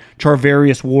signed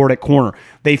Charvarius Ward at corner.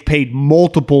 They've paid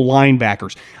multiple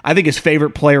linebackers. I think his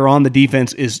favorite player on the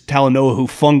defense is Talanoa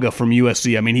Hufanga from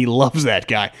USC. He loves that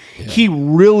guy. Yeah. He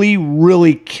really,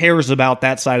 really cares about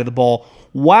that side of the ball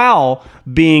while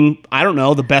being,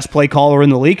 the best play caller in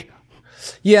the league.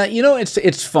 Yeah,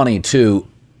 it's funny, too.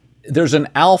 There's an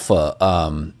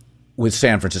alpha with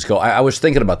San Francisco. I was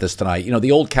thinking about this tonight.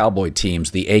 The old Cowboy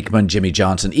teams, the Aikman, Jimmy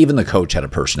Johnson, even the coach had a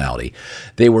personality.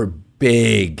 They were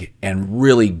big and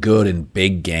really good in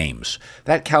big games.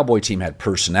 That Cowboy team had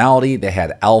personality. They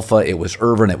had alpha. It was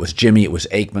Irvin. It was Jimmy. It was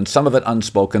Aikman. Some of it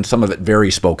unspoken. Some of it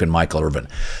very spoken, Michael Irvin.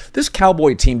 This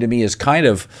Cowboy team to me is kind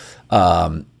of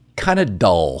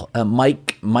dull.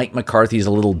 Mike McCarthy's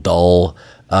a little dull.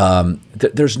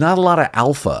 There's not a lot of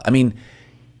alpha.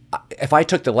 If I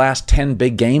took the last 10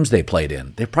 big games they played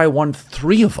in, they probably won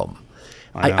 3 of them.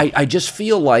 I just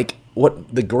feel like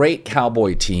what the great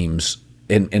Cowboy teams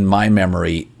in my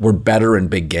memory were better in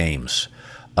big games.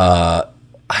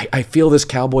 I feel this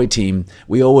Cowboy team,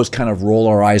 we always kind of roll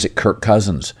our eyes at Kirk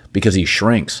Cousins because he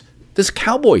shrinks. This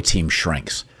Cowboy team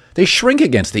shrinks. They shrink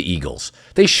against the Eagles.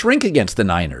 They shrink against the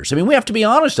Niners. I mean, we have to be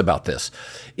honest about this,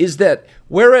 is that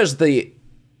whereas the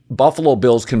Buffalo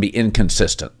Bills can be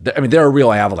inconsistent, I mean, they're a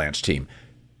real avalanche team,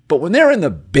 but when they're in the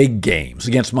big games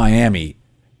against Miami,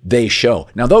 they show.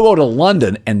 Now, they'll go to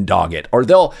London and dog it, or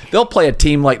they'll play a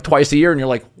team like twice a year, and you're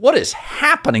like, what is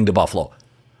happening to Buffalo?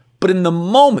 But in the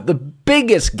moment, the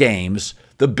biggest games,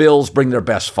 the Bills bring their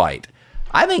best fight.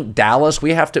 I think Dallas,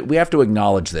 we have to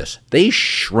acknowledge this. They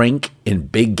shrink in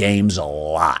big games a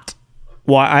lot.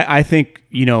 Well, I think,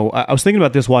 I was thinking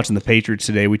about this watching the Patriots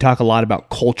today. We talk a lot about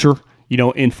culture,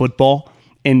 in football,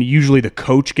 and usually the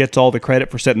coach gets all the credit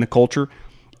for setting the culture.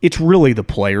 It's really the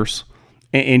players.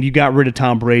 And you got rid of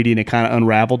Tom Brady and it kind of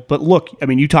unraveled. But look, I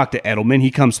mean, you talk to Edelman.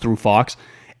 He comes through Fox.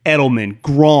 Edelman,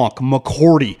 Gronk,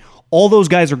 McCourty, all those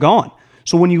guys are gone.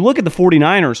 So when you look at the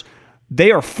 49ers,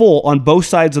 they are full on both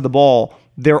sides of the ball.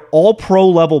 They're all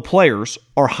pro-level players,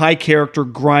 are high-character,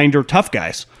 grinder, tough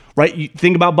guys, right? You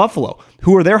think about Buffalo.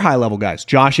 Who are their high-level guys?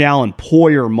 Josh Allen,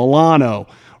 Poyer, Milano,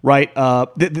 right?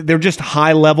 They're just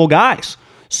high-level guys.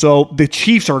 So the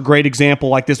Chiefs are a great example,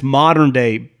 like this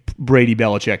modern-day Brady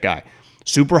Belichick guy.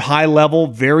 Super high-level,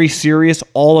 very serious,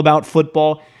 all about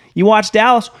football. You watch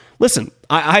Dallas. Listen,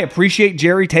 I appreciate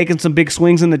Jerry taking some big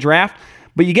swings in the draft,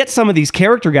 but you get some of these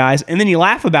character guys, and then you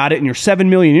laugh about it in your 7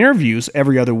 million interviews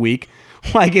every other week.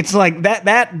 Like, it's like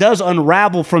that does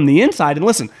unravel from the inside. And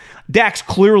listen, Dak's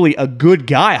clearly a good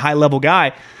guy, high-level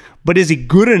guy, but is he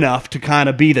good enough to kind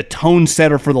of be the tone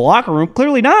setter for the locker room?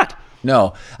 Clearly not.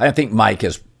 No, I think Mike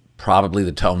is probably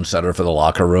the tone setter for the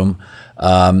locker room.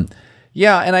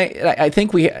 Yeah, and I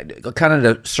think we kind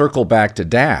of to circle back to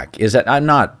Dak is that I'm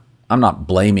not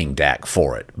blaming Dak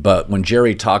for it, but when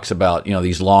Jerry talks about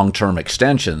these long-term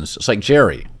extensions, it's like,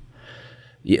 Jerry,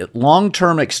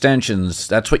 long-term extensions,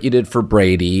 that's what you did for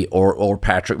Brady or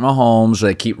Patrick Mahomes.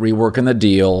 They keep reworking the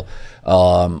deal.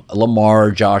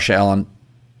 Lamar, Josh Allen.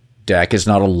 Dak is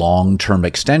not a long-term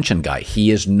extension guy.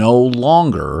 He is no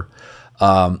longer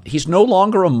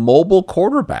a mobile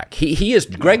quarterback. He is.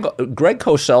 Greg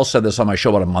Cosell said this on my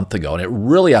show about a month ago, and it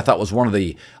really, I thought, was one of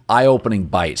the eye-opening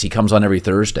bites. He comes on every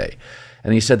Thursday,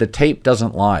 and he said the tape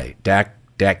doesn't lie. Dak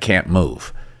can't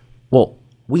move. Well,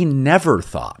 we never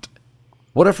thought.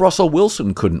 What if Russell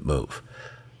Wilson couldn't move?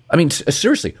 I mean,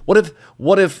 seriously, what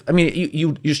if? I mean,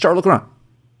 you start looking around.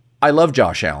 I love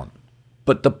Josh Allen,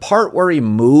 but the part where he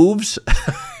moves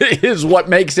is what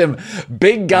makes him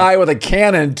big guy with a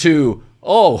cannon to,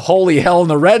 oh, holy hell in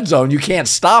the red zone. You can't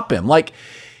stop him. Like,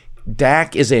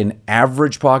 Dak is an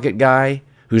average pocket guy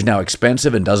who's now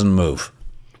expensive and doesn't move.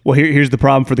 Well, here's the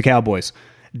problem for the Cowboys.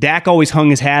 Dak always hung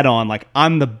his hat on, like,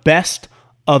 I'm the best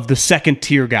of the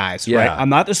second-tier guys, right? I'm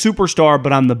not the superstar,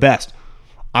 but I'm the best.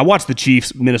 I watched the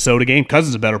Chiefs-Minnesota game. Cousins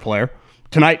is a better player.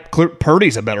 Tonight,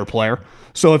 Purdy's a better player.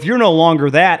 So if you're no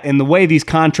longer that, and the way these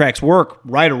contracts work,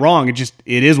 right or wrong, it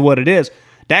is what it is.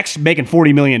 Dak's making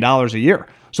 $40 million a year.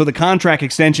 So the contract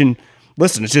extension,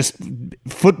 listen, it's just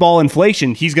football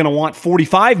inflation. He's going to want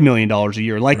 $45 million a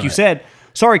year. Like you said,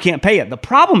 sorry, can't pay it. The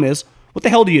problem is, what the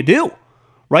hell do you do?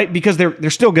 Right? Because they're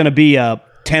still going to be a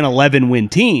 10-11 win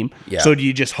team. Yeah. So do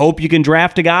you just hope you can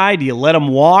draft a guy? Do you let him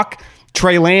walk?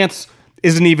 Trey Lance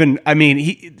isn't even,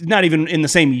 he's not even in the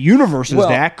same universe as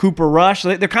Dak. Cooper Rush,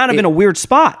 they're kind of in a weird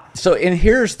spot. So, and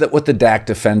here's what the Dak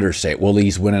defenders say. Well,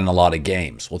 he's winning a lot of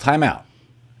games. Well, time out.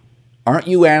 Aren't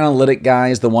you analytic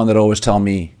guys the one that always tell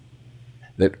me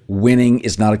that winning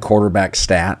is not a quarterback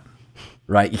stat?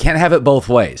 Right? You can't have it both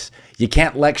ways. You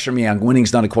can't lecture me on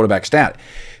winning's not a quarterback stat.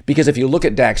 Because if you look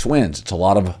at Dak's wins, it's a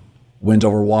lot of wins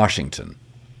over Washington,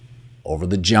 over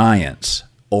the Giants,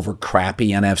 over crappy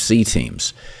NFC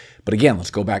teams. But again, let's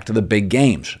go back to the big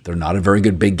games. They're not a very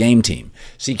good big game team.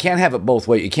 So you can't have it both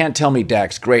ways. You can't tell me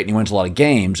Dak's great and he wins a lot of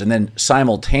games, and then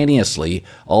simultaneously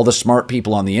all the smart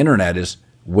people on the internet is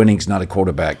winning's not a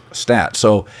quarterback stat.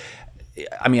 So,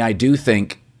 I do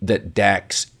think that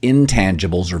Dak's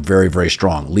intangibles are very, very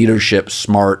strong. Leadership,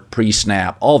 smart,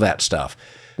 pre-snap, all that stuff.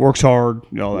 Works hard,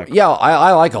 all that. Yeah,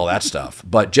 I like all that stuff.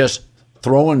 But just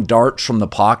throwing darts from the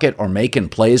pocket or making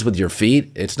plays with your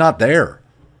feet, it's not there.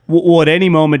 Well, at any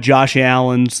moment, Josh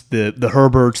Allen's, the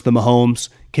Herberts, the Mahomes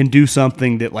can do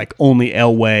something that like only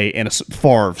Elway and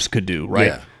Favre's could do, right?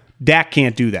 Yeah. Dak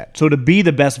can't do that. So to be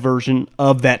the best version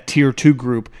of that tier 2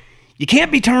 group, you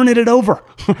can't be turning it over,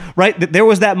 right? There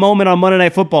was that moment on Monday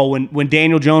Night Football when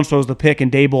Daniel Jones throws the pick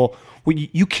and Daboll,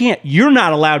 you can't, you're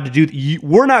not allowed to do,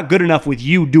 we're not good enough with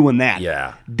you doing that.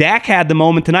 Yeah. Dak had the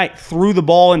moment tonight, threw the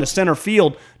ball into center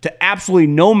field to absolutely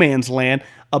no man's land,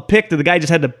 a pick that the guy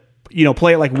just had to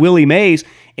play it like Willie Mays.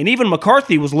 And even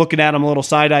McCarthy was looking at him a little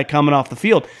side-eye coming off the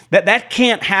field. That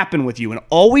can't happen with you. And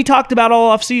all we talked about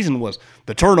all offseason was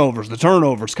the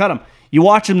turnovers, cut them. You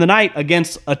watch them tonight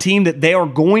against a team that they are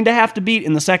going to have to beat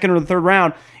in the second or the third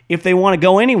round if they want to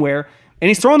go anywhere. And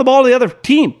he's throwing the ball to the other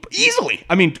team easily.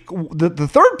 I mean, the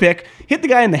third pick hit the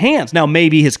guy in the hands. Now,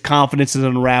 maybe his confidence is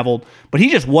unraveled, but he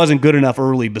just wasn't good enough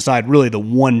early beside really the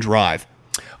one drive.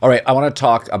 All right, I want to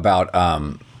talk about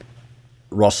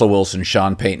Russell Wilson,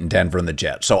 Sean Payton, Denver, and the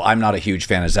Jets. So I'm not a huge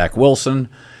fan of Zach Wilson.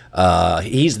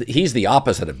 He's the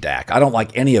opposite of Dak. I don't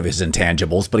like any of his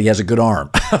intangibles, but he has a good arm.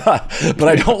 But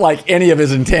I don't like any of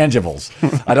his intangibles.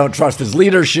 I don't trust his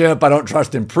leadership. I don't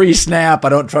trust him pre-snap. I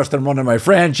don't trust him running my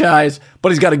franchise,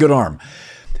 but he's got a good arm.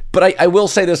 But I will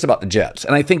say this about the Jets,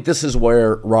 and I think this is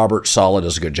where Robert Saleh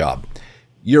does a good job.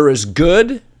 You're as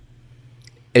good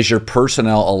as your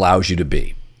personnel allows you to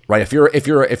be, right? If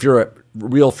you're a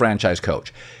real franchise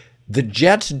coach. The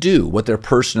Jets do what their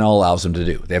personnel allows them to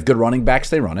do. They have good running backs,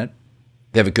 they run it.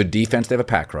 They have a good defense, they have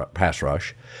a pass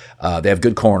rush. They have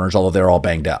good corners, although they're all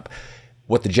banged up.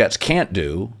 What the Jets can't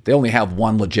do, they only have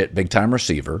one legit big-time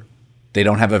receiver. They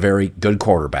don't have a very good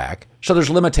quarterback. So there's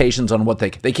limitations on what they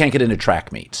can't get into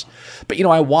track meets. But,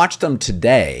 I watched them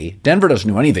today. Denver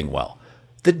doesn't do anything well.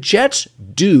 The Jets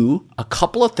do a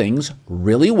couple of things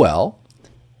really well.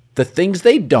 The things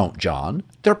they don't, John,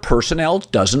 their personnel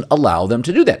doesn't allow them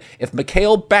to do that. If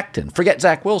Mikael Becton, forget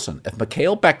Zach Wilson, if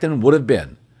Mikael Becton would have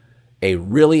been a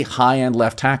really high-end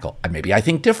left tackle, maybe I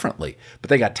think differently, but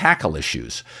they got tackle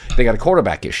issues. They got a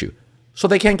quarterback issue. So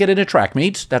they can't get into track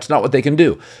meets. That's not what they can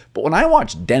do. But when I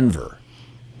watch Denver,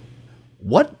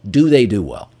 what do they do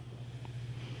well?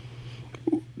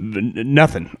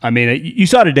 Nothing. I mean, you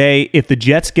saw today, if the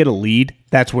Jets get a lead,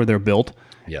 that's where they're built.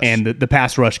 Yes. And the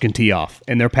pass rush can tee off.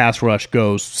 And their pass rush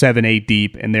goes 7-8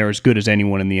 deep, and they're as good as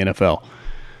anyone in the NFL.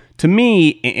 To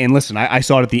me, and listen, I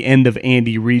saw it at the end of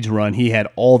Andy Reid's run. He had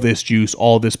all this juice,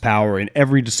 all this power, and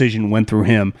every decision went through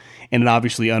him. And it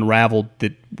obviously unraveled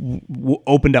that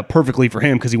opened up perfectly for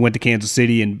him because he went to Kansas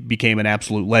City and became an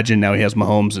absolute legend. Now he has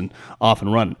Mahomes and off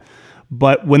and running.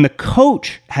 But when the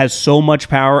coach has so much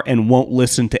power and won't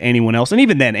listen to anyone else, and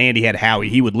even then Andy had Howie,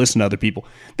 he would listen to other people.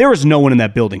 There is no one in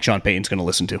that building Sean Payton's going to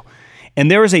listen to.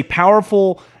 And there is a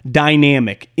powerful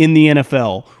dynamic in the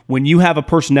NFL when you have a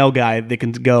personnel guy that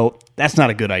can go, that's not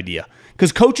a good idea.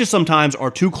 Because coaches sometimes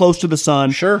are too close to the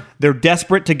sun. Sure. They're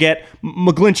desperate to get,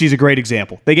 McGlinchey's a great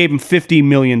example. They gave him $50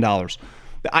 million.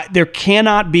 There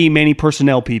cannot be many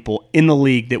personnel people in the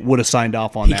league that would have signed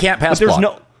off on that. He can't pass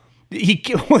block.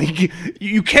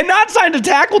 You cannot sign a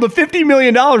tackle to $50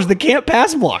 million that can't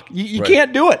pass block. You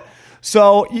can't do it.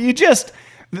 So you just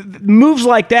moves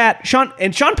like that. Sean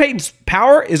Payton's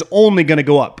power is only going to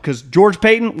go up because George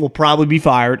Payton will probably be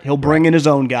fired. He'll bring in his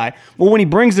own guy. Well, when he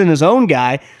brings in his own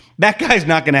guy, that guy's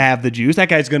not going to have the juice. That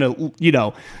guy's going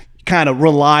to, kind of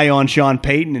rely on Sean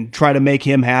Payton and try to make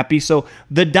him happy. So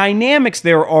the dynamics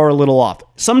there are a little off.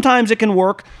 Sometimes it can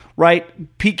work,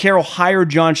 right? Pete Carroll hired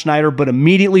John Schneider, but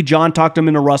immediately John talked him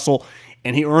into Russell,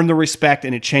 and he earned the respect,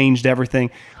 and it changed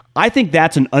everything. I think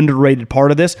that's an underrated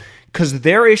part of this because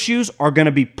their issues are going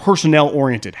to be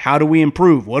personnel-oriented. How do we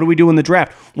improve? What do we do in the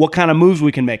draft? What kind of moves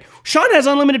we can make? Sean has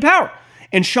unlimited power.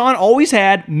 And Sean always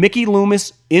had Mickey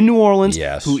Loomis in New Orleans,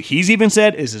 who he's even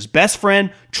said is his best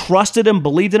friend, trusted him,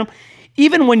 believed in him.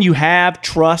 Even when you have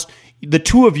trust, the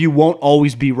two of you won't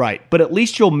always be right. But at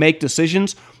least you'll make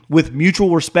decisions with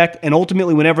mutual respect, and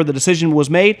ultimately, whenever the decision was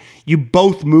made, you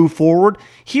both move forward.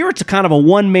 Here, it's a kind of a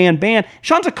one-man band.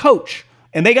 Sean's a coach,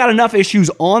 and they got enough issues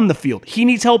on the field. He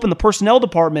needs help in the personnel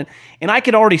department, and I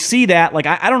could already see that. Like,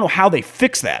 I don't know how they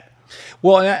fix that.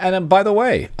 Well, and by the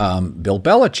way, Bill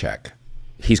Belichick,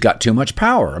 he's got too much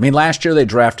power. I mean, last year they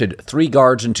drafted 3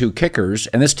 guards and 2 kickers,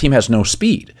 and this team has no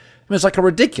speed. I mean, it's like a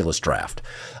ridiculous draft.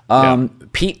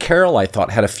 Pete Carroll, I thought,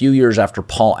 had a few years after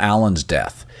Paul Allen's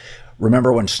death.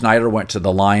 Remember when Snyder went to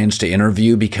the Lions to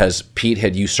interview because Pete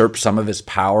had usurped some of his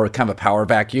power, kind of a power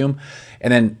vacuum?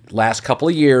 And then last couple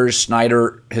of years,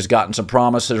 Snyder has gotten some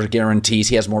promises or guarantees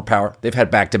he has more power. They've had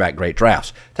back-to-back great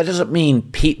drafts. That doesn't mean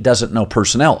Pete doesn't know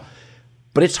personnel.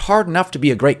 But it's hard enough to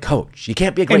be a great coach. You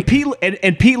can't be a great coach.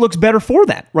 And Pete looks better for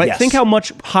that, right? Yes. Think how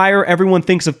much higher everyone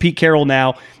thinks of Pete Carroll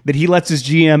now that he lets his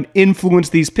GM influence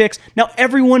these picks. Now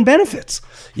everyone benefits.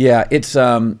 Yeah, it's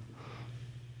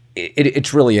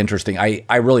really interesting.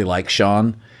 I really like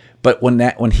Sean, but when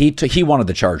he wanted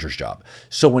the Chargers job.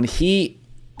 So he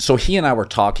and I were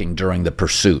talking during the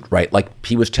pursuit, right? Like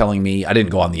he was telling me, I didn't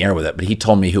go on the air with it, but he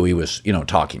told me who he was,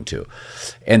 talking to.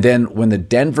 And then when the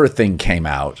Denver thing came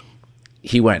out,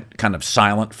 he went kind of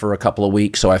silent for a couple of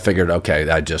weeks. So I figured, okay,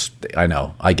 I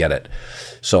know, I get it.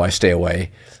 So I stay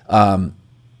away.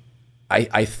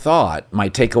 I thought my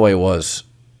takeaway was,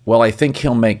 well, I think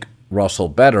he'll make Russell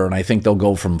better, and I think they'll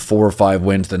go from 4 or 5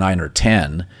 wins to 9 or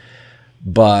 10.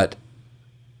 But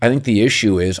I think the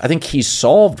issue is, I think he's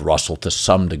solved Russell to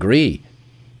some degree.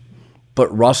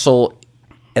 But Russell,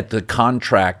 at the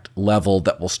contract level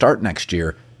that will start next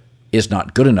year, is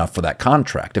not good enough for that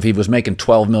contract. If he was making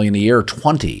 $12 million a year,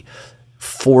 20,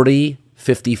 40,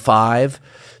 55.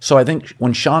 So I think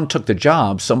when Sean took the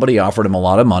job, somebody offered him a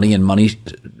lot of money, and money,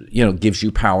 gives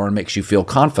you power and makes you feel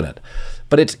confident.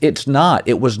 But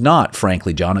it was not,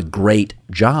 frankly, John, a great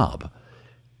job.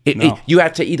 You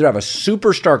have to either have a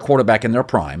superstar quarterback in their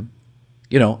prime,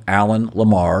 Allen,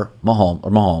 Lamar,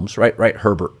 Mahomes, right?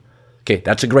 Herbert. Okay,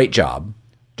 that's a great job.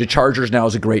 The Chargers now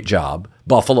is a great job.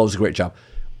 Buffalo's a great job.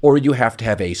 Or you have to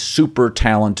have a super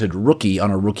talented rookie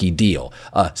on a rookie deal.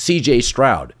 C.J.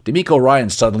 Stroud. DeMeco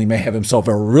Ryans suddenly may have himself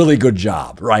a really good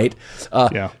job, right?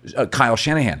 Kyle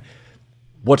Shanahan.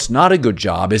 What's not a good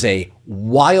job is a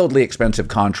wildly expensive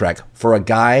contract for a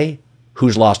guy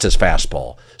who's lost his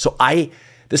fastball. So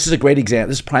this is a great example.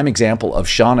 This is a prime example of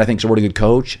Sean, I think, is a really good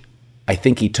coach. I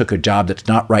think he took a job that's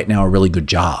not right now a really good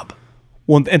job.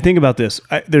 Well, and think about this.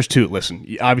 There's two. Listen,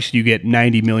 obviously you get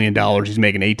 $90 million. He's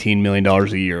making $18 million a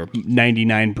year.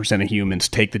 99% of humans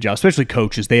take the job, especially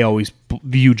coaches. They always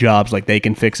view jobs like they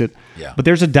can fix it. Yeah. But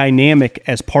there's a dynamic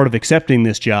as part of accepting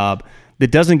this job that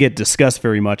doesn't get discussed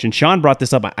very much. And Sean brought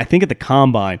this up, I think, at the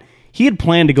Combine. He had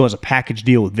planned to go as a package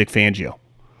deal with Vic Fangio.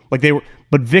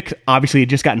 But Vic obviously had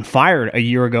just gotten fired a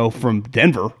year ago from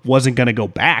Denver, wasn't going to go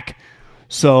back.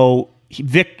 So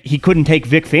he couldn't take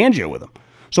Vic Fangio with him.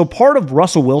 So part of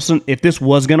Russell Wilson, if this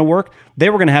was going to work, they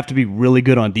were going to have to be really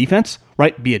good on defense,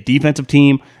 right? Be a defensive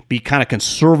team, be kind of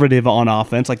conservative on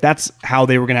offense. Like that's how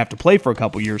they were going to have to play for a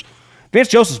couple years. Vance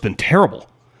Joseph's been terrible.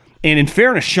 And in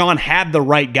fairness, Sean had the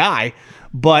right guy,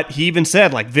 but he even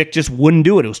said like Vic just wouldn't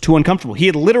do it. It was too uncomfortable. He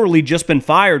had literally just been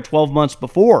fired 12 months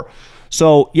before.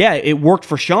 So yeah, it worked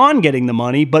for Sean getting the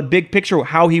money, but big picture,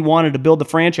 how he wanted to build the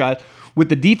franchise with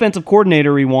the defensive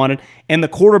coordinator he wanted and the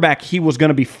quarterback he was going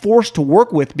to be forced to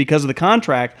work with because of the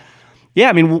contract. Yeah,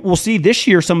 I mean, we'll see this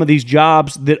year some of these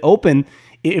jobs that open.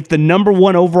 If the number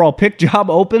 1 overall pick job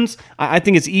opens, I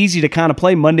think it's easy to kind of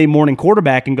play Monday morning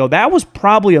quarterback and go, that was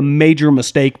probably a major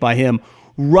mistake by him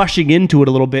rushing into it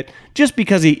a little bit just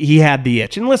because he had the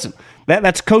itch. And listen,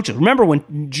 that's coaches. Remember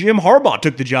when Jim Harbaugh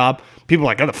took the job, people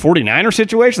were like, the 49er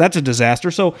situation, that's a disaster.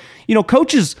 So,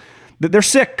 coaches, they're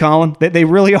sick, Colin. They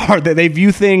really are. They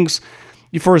view things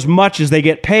for as much as they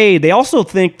get paid. They also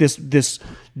think this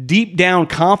deep down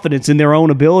confidence in their own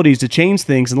abilities to change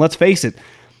things. And let's face it,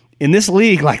 in this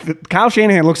league, Kyle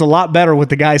Shanahan looks a lot better with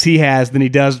the guys he has than he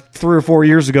does 3 or 4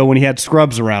 years ago when he had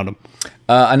scrubs around him.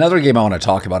 Another game I want to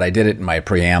talk about, I did it in my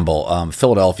preamble.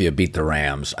 Philadelphia beat the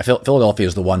Rams. I feel Philadelphia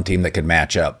is the one team that could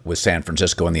match up with San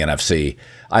Francisco in the NFC.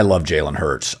 I love Jalen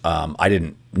Hurts. I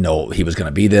didn't know he was going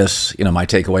to be this. My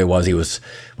takeaway was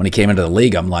when he came into the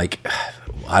league, I'm like,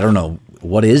 I don't know,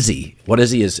 what is he? What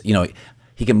is he?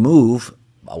 He can move.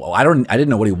 I didn't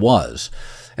know what he was.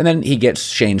 And then he gets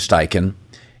Shane Steichen.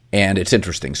 And it's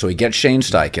interesting. So he gets Shane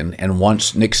Steichen, and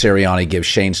once Nick Sirianni gives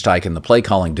Shane Steichen the play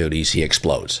calling duties, he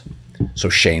explodes. So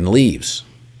Shane leaves,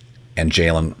 and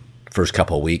Jalen, first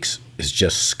couple of weeks, is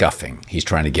just scuffing. He's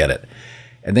trying to get it.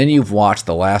 And then you've watched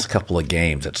the last couple of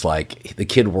games. It's like the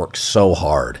kid worked so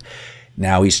hard.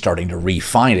 Now he's starting to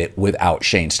refine it without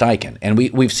Shane Steichen. And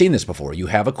we've seen this before. You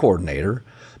have a coordinator,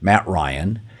 Matt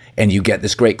Ryan, and you get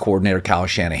this great coordinator, Kyle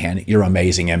Shanahan. You're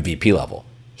amazing MVP level.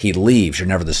 He leaves. You're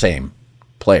never the same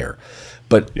player.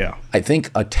 But yeah. I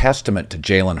think a testament to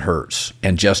Jalen Hurts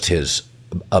and just his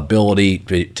ability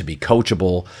to be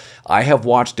coachable. I have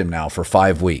watched him now for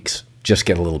 5 weeks just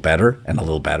get a little better and a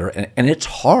little better. And it's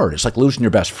hard. It's like losing your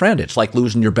best friend. It's like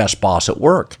losing your best boss at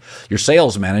work, your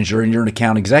sales manager, and you're an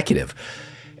account executive.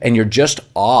 And you're just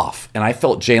off. And I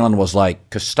felt Jalen was like,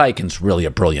 because Steichen's really a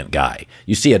brilliant guy.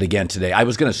 You see it again today. I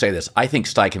was going to say this. I think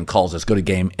Steichen calls as good a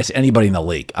game as anybody in the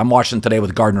league. I'm watching today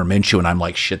with Gardner Minshew, and I'm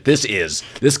like, shit,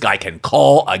 this guy can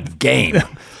call a game.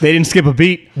 They didn't skip a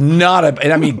beat. And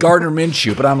I mean, Gardner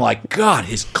Minshew, but I'm like, God,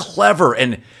 he's clever.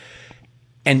 And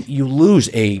you lose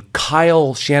a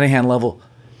Kyle Shanahan level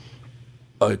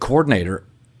coordinator.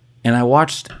 And I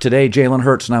watched today Jalen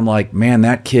Hurts, and I'm like, man,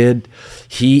 that kid,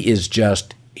 he is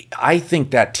just... I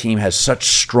think that team has such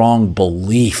strong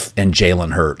belief in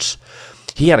Jalen Hurts.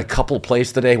 He had a couple of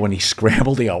plays today when he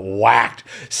scrambled, he got whacked,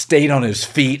 stayed on his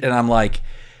feet, and I'm like...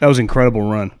 That was an incredible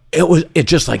run. It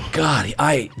just like, God,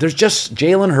 there's just...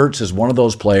 Jalen Hurts is one of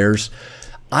those players.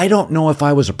 I don't know if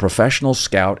I was a professional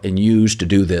scout and used to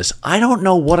do this. I don't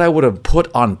know what I would have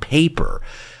put on paper.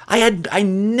 I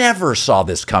never saw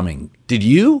this coming. Did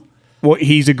you? Well,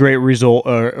 he's a great result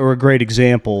or a great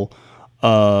example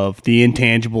of the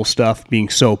intangible stuff being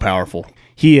so powerful.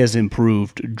 He has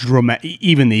improved dramatically.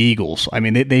 Even the Eagles, I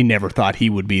mean, they never thought he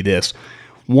would be this.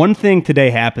 One thing today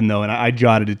happened, though, and I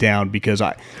jotted it down because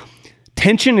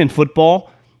tension in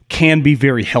football can be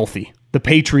very healthy. The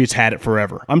Patriots had it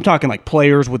forever. I'm talking like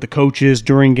players with the coaches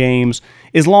during games.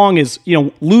 As long as,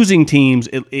 losing teams,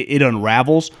 it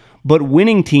unravels. But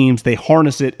winning teams, they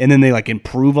harness it, and then they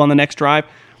improve on the next drive.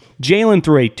 Jalen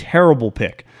threw a terrible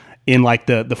pick in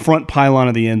the front pylon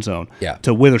of the end zone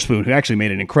to Witherspoon, who actually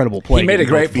made an incredible play. He made a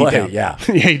great play, yeah.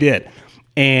 Yeah, he did.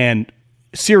 And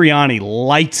Sirianni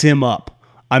lights him up.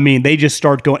 I mean, they just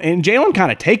start going, and Jalen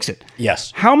kind of takes it.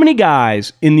 Yes. How many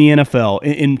guys in the NFL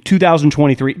in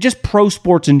 2023, just pro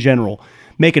sports in general,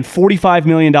 making $45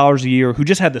 million a year, who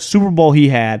just had the Super Bowl he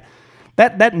had?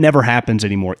 That never happens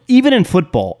anymore. Even in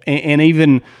football, and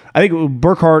even I think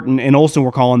Burkhardt and Olsen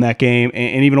were calling that game,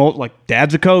 and even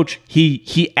Dad's a coach.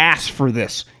 He asked for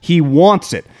this. He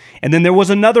wants it. And then there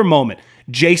was another moment.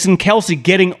 Jason Kelce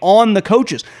getting on the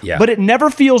coaches. Yeah. But it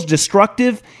never feels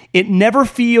destructive. It never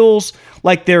feels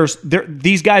like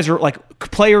these guys are like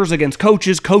players against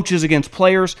coaches, coaches against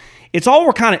players. It's all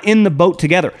we're kind of in the boat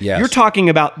together. Yes. You're talking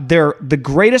about the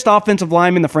greatest offensive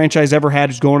lineman the franchise ever had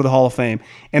who's going to the Hall of Fame,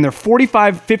 and their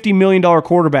 $45-50 million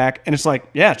quarterback, and it's like,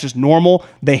 yeah, it's just normal.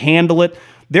 They handle it.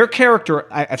 Their character,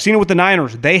 I've seen it with the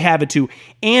Niners. They have it too.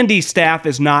 Andy's staff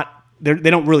is not.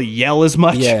 They don't really yell as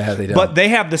much. Yeah, they don't. But they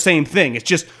have the same thing. It's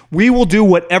just, we will do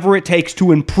whatever it takes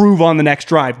to improve on the next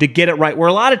drive, to get it right. Where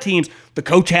a lot of teams, the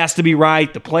coach has to be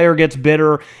right, the player gets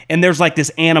bitter, and there's this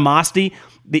animosity.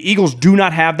 The Eagles do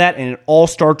not have that, and it all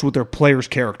starts with their player's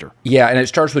character. Yeah, and it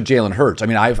starts with Jalen Hurts. I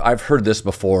mean, I've heard this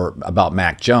before about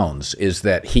Mac Jones, is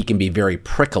that he can be very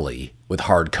prickly with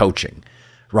hard coaching,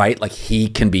 right? He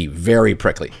can be very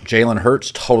prickly. Jalen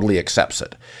Hurts totally accepts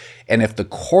it. And if the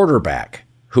quarterback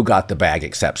who got the bag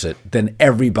accepts it, then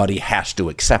everybody has to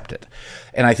accept it.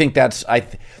 And I think because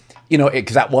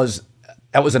that was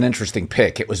an interesting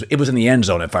pick. It was in the end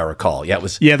zone, if I recall. Yeah, it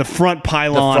was. Yeah, the front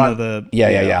pylon of the.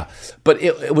 Yeah. But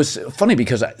it was funny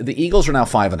because the Eagles are now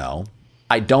 5-0.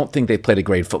 I don't think they played a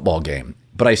great football game.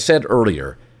 But I said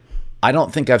earlier, I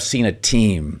don't think I've seen a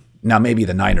team, now maybe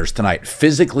the Niners tonight,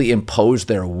 physically impose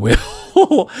their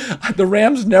will. The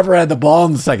Rams never had the ball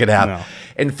in the second half. No.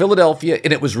 And Philadelphia,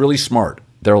 and it was really smart.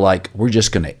 They're like, we're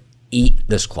just going to eat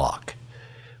this clock.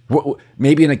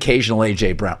 Maybe an occasional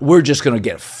A.J. Brown. We're just going to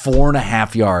get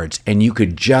 4.5 yards. And you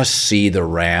could just see the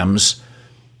Rams,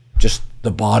 just the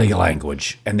body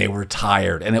language, and they were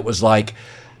tired. And it was like,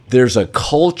 there's a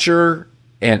culture.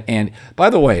 And by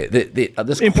the way,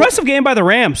 this impressive game by the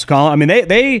Rams, Colin. I mean,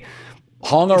 they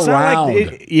hung around.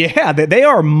 They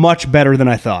are much better than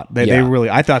I thought. They really.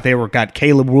 I thought they got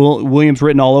Caleb Williams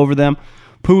written all over them.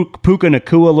 Puka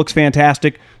Nacua looks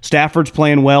fantastic. Stafford's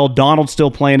playing well. Donald's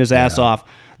still playing his ass off.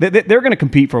 They're going to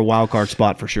compete for a wild card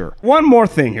spot for sure. One more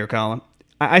thing here, Colin.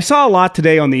 I saw a lot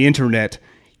today on the internet.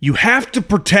 You have to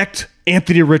protect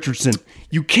Anthony Richardson.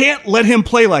 You can't let him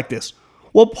play like this.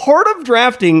 Well, part of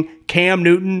drafting Cam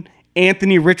Newton,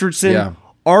 Anthony Richardson,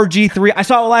 RG3, I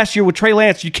saw it last year with Trey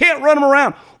Lance. You can't run him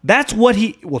around. That's what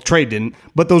Trey didn't,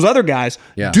 but those other guys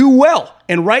do well.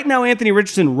 And right now, Anthony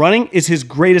Richardson running is his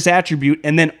greatest attribute.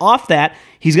 And then off that,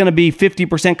 he's going to be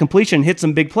 50% completion and hit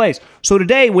some big plays. So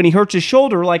today, when he hurts his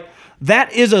shoulder,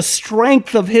 that is a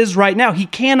strength of his right now. He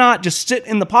cannot just sit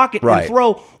in the pocket and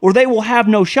throw, or they will have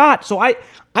no shot. So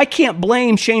I can't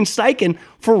blame Shane Steichen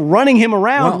for running him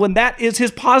around when that is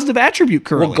his positive attribute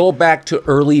currently. We'll go back to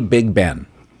early Big Ben.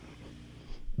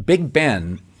 Big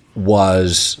Ben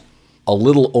was a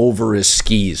little over his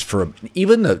skis for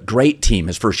even the great team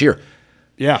his first year.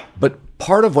 Yeah. But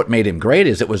part of what made him great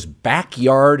is it was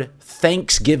backyard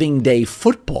Thanksgiving Day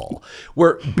football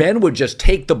where Ben would just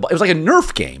take the ball. It was like a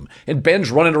Nerf game. And Ben's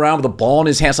running around with the ball in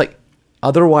his hands.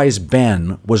 Otherwise,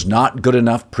 Ben was not good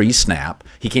enough pre-snap.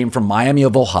 He came from Miami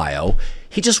of Ohio.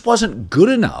 He just wasn't good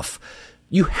enough.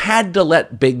 You had to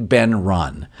let Big Ben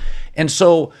run. And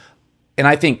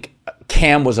I think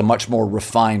Cam was a much more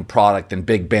refined product than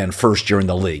Big Ben first year in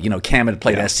the league. Cam had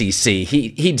played SEC.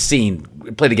 He'd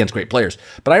played against great players.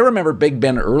 But I remember Big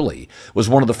Ben early was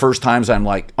one of the first times I'm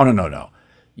like, oh, no.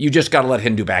 You just got to let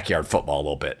him do backyard football a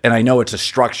little bit. And I know it's a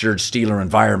structured Steeler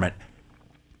environment.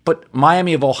 But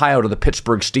Miami of Ohio to the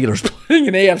Pittsburgh Steelers playing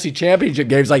in AFC championship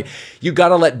games, you got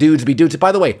to let dudes be dudes.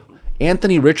 By the way,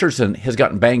 Anthony Richardson has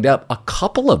gotten banged up. A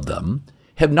couple of them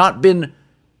have not been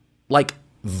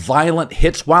violent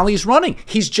hits while he's running.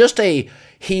 He's just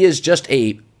He is just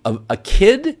a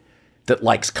kid that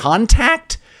likes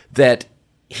contact, that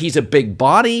he's a big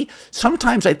body.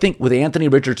 Sometimes I think with Anthony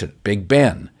Richardson, Big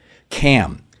Ben,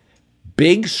 Cam,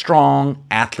 big, strong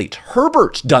athletes.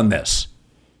 Herbert's done this.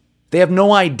 They have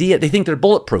no idea. They think they're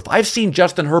bulletproof. I've seen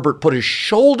Justin Herbert put his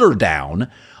shoulder down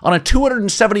on a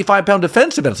 275-pound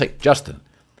defensive end. It's like, Justin,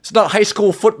 it's not high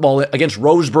school football against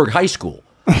Roseburg High School.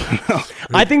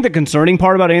 I think the concerning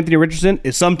part about Anthony Richardson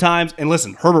is sometimes, and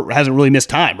listen, Herbert hasn't really missed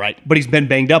time, right? But he's been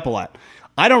banged up a lot.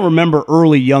 I don't remember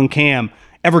early young Cam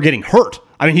ever getting hurt.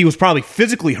 I mean, he was probably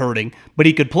physically hurting, but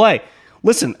he could play.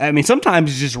 Listen, I mean,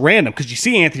 sometimes it's just random because you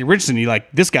see Anthony Richardson, you're like,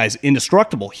 this guy's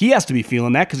indestructible. He has to be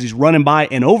feeling that because he's running by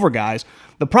and over guys.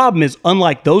 The problem is,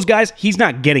 unlike those guys, he's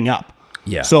not getting up.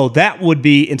 Yeah. So that would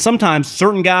be, and sometimes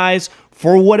certain guys,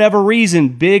 for whatever reason,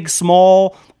 big,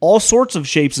 small, all sorts of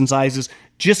shapes and sizes,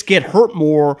 just get hurt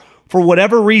more for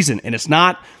whatever reason. And it's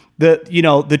not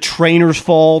the trainer's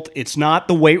fault. It's not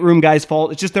the weight room guy's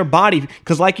fault. It's just their body.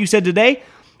 Because like you said today,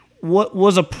 what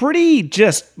was a pretty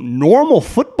just normal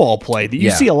football play that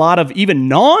you see a lot of even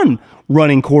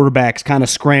non-running quarterbacks kind of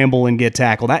scramble and get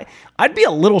tackled. I'd be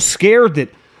a little scared that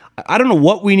I don't know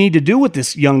what we need to do with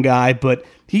this young guy, but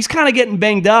he's kind of getting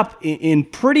banged up in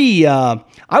pretty, I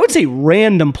would say,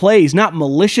 random plays, not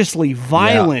maliciously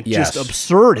violent, just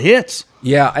absurd hits.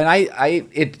 Yeah, and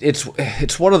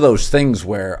it's one of those things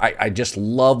where I just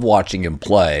love watching him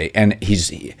play, and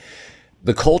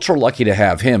the Colts are lucky to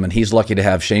have him, and he's lucky to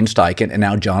have Shane Steichen and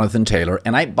now Jonathan Taylor.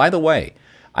 And by the way,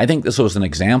 I think this was an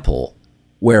example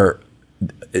where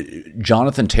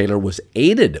Jonathan Taylor was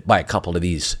aided by a couple of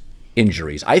these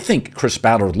injuries. I think Chris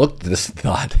Ballard looked at this and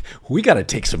thought, we got to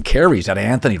take some carries out of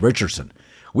Anthony Richardson.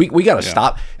 We got to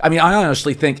stop. I mean, I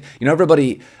honestly think,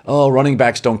 everybody, running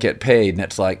backs don't get paid. And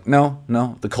it's like, no,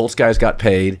 the Colts guys got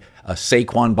paid.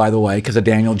 Saquon, by the way, because of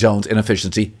Daniel Jones'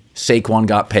 inefficiency, Saquon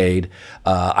got paid.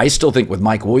 I still think with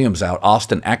Mike Williams out,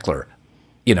 Austin Eckler,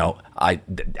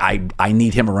 I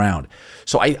need him around.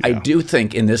 So I do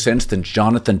think in this instance,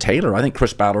 Jonathan Taylor, I think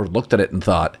Chris Ballard looked at it and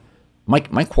thought,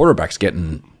 my quarterback's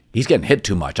getting hit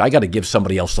too much. I got to give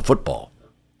somebody else the football.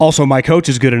 Also, my coach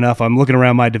is good enough. I'm looking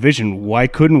around my division. Why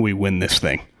couldn't we win this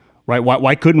thing? Right?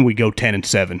 Why couldn't we go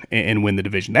 10-7 and win the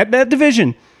division? That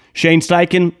division, Shane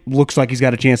Steichen looks like he's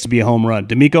got a chance to be a home run.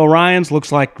 DeMeco Ryans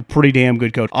looks like a pretty damn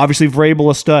good coach. Obviously, Vrabel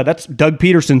a stud. That's Doug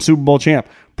Peterson, Super Bowl champ.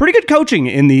 Pretty good coaching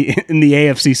in the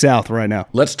AFC South right now.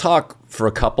 Let's talk for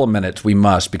a couple of minutes. We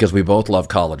must, because we both love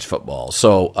college football.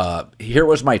 So here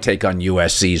was my take on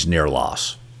USC's near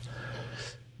loss.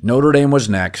 Notre Dame was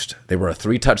next. They were a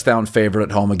 3-touchdown favorite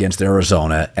at home against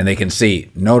Arizona, and they can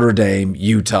see Notre Dame,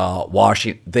 Utah,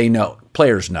 Washington. They know,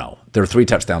 players know they're 3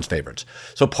 touchdowns favorites.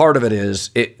 So part of it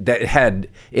is it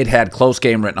had close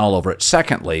game written all over it.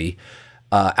 Secondly,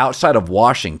 outside of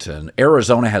Washington,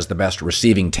 Arizona has the best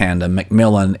receiving tandem,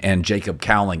 McMillan and Jacob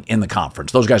Cowling, in the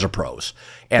conference. Those guys are pros.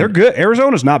 And they're good.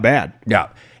 Arizona's not bad. Yeah.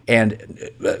 And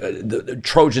the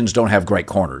Trojans don't have great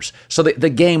corners. So the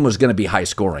game was going to be high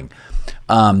scoring.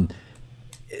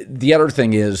 The other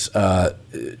thing is, and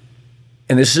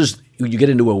this is, you get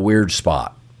into a weird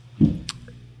spot.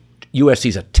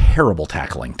 USC's a terrible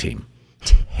tackling team.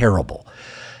 Terrible.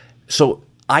 So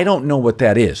I don't know what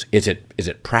that is. Is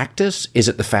it practice? Is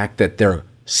it the fact that their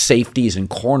safeties and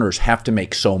corners have to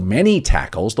make so many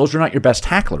tackles? Those are not your best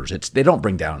tacklers. They don't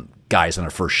bring down guys on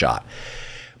their first shot.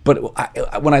 But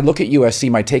when I look at USC,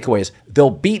 my takeaway is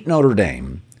they'll beat Notre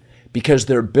Dame because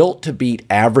they're built to beat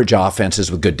average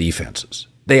offenses with good defenses.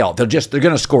 They're going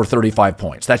to score 35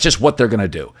 points. That's just what they're going to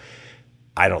do.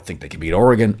 I don't think they can beat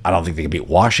Oregon. I don't think they can beat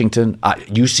Washington.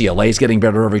 UCLA is getting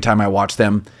better every time I watch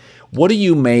them. What do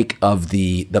you make of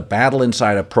the battle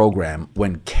inside a program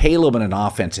when Caleb in an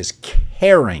offense is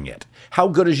carrying it? How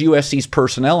good is USC's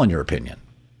personnel in your opinion?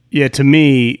 Yeah, to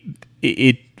me,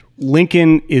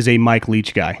 Lincoln is a Mike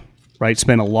Leach guy, right?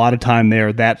 Spent a lot of time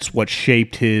there. That's what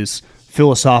shaped his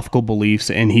philosophical beliefs,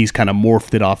 and he's kind of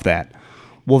morphed it off that.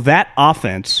 Well, that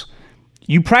offense,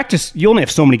 you only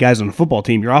have so many guys on the football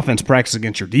team. Your offense practices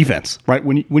against your defense, right?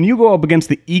 When you go up against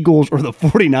the Eagles or the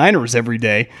 49ers every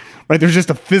day, right, there's just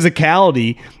a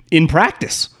physicality in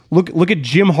practice. Look at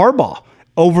Jim Harbaugh.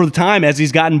 Over the time, as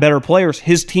he's gotten better players,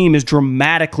 his team is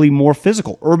dramatically more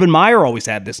physical. Urban Meyer always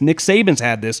had this. Nick Saban's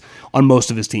had this on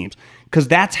most of his teams because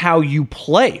that's how you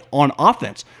play on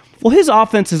offense. Well, his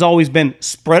offense has always been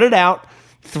spread it out,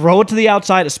 throw it to the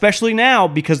outside, especially now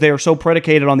because they are so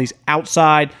predicated on these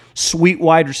outside, sweet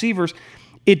wide receivers.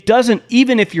 it doesn't,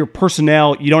 even if your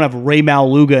personnel, you don't have Ray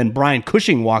Maluga and Brian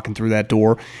Cushing walking through that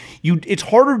door, it's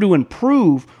harder to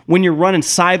improve when you're running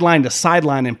sideline to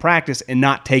sideline in practice and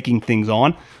not taking things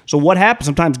on. So what happens?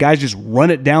 Sometimes guys just run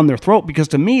it down their throat because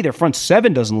to me, their front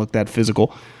seven doesn't look that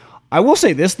physical. I will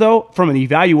say this, though, from an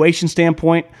evaluation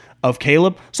standpoint of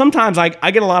Caleb, sometimes I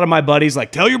get a lot of my buddies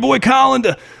like, tell your boy Colin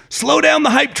to slow down the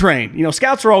hype train. You know,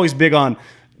 scouts are always big on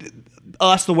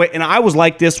us the way, and I was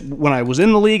like this when I was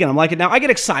in the league, and I'm like it now. I get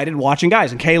excited watching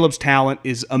guys, and Caleb's talent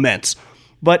is immense.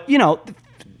 But, you know,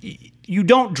 you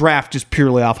don't draft just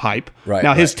purely off hype. Right,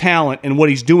 now, his talent and what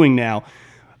he's doing now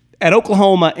at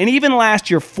Oklahoma, and even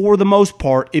last year, for the most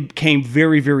part, it became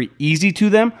very, very easy to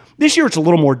them. This year, it's a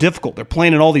little more difficult. They're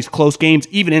playing in all these close games,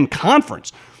 even in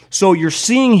conference. So you're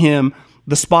seeing him,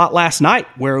 the spot last night,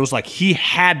 where it was like he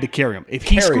had to carry him. If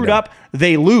he screwed up,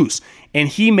 they lose. And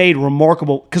he made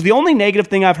remarkable, because the only negative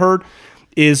thing I've heard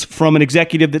is from an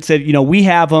executive that said, you know, we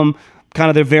have him, kind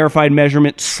of their verified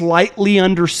measurement, slightly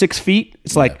under 6 feet.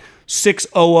 It's like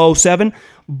 6'007,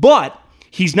 but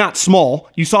he's not small.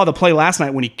 You saw the play last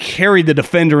night when he carried the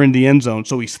defender in the end zone,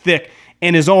 so he's thick,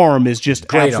 and his arm is just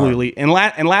Great absolutely. And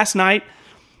last night,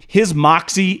 his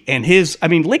moxie and his, I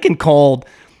mean, Lincoln called,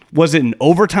 was it in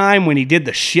overtime when he did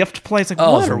the shift play? It's like,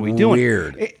 what are we doing?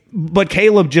 Weird. But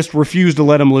Caleb just refused to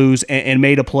let him lose and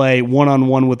made a play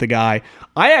one-on-one with the guy.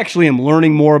 I actually am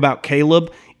learning more about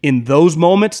Caleb in those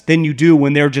moments than you do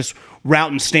when they're just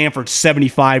routing Stanford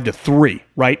 75-3,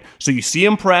 right? So you see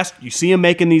him pressed, you see him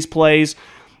making these plays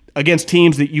against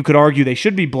teams that you could argue they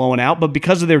should be blowing out, but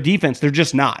because of their defense, they're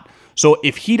just not. So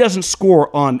if he doesn't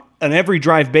score on an every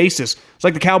drive basis, it's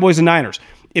like the Cowboys and Niners.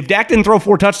 If Dak didn't throw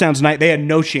 4 touchdowns tonight, they had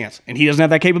no chance, and he doesn't have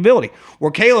that capability.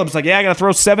 Where Caleb's like, yeah, I got to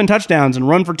throw 7 touchdowns and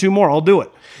run for 2 more. I'll do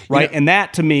it, right? And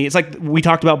that, to me, it's like we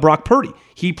talked about Brock Purdy.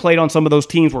 He played on some of those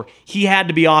teams where he had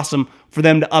to be awesome for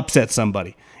them to upset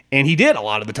somebody, and he did a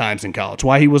lot of the times in college.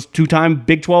 Why he was 2-time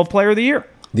Big 12 Player of the Year.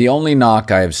 The only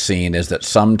knock I've seen is that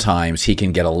sometimes he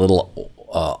can get a little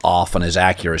off on his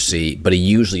accuracy, but he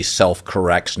usually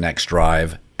self-corrects next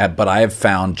drive. But I have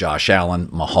found Josh Allen,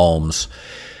 Mahomes,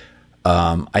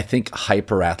 I think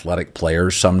hyper athletic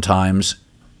players sometimes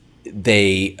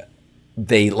they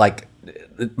like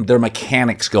their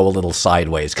mechanics go a little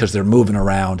sideways because they're moving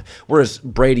around. Whereas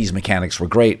Brady's mechanics were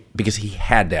great because he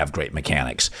had to have great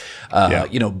mechanics.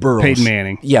 You know, Burrow, Peyton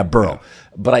Manning, Burrow. Yeah.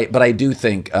 But I do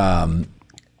think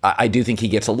he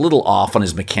gets a little off on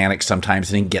his mechanics sometimes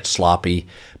and he gets sloppy.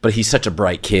 But he's such a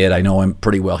bright kid. I know him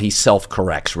pretty well. He self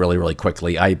corrects really, really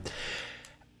quickly. I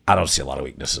don't see a lot of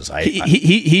weaknesses.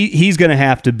 He's going to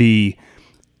have to be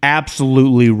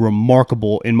absolutely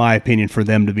remarkable, in my opinion, for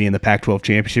them to be in the Pac-12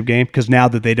 championship game, because now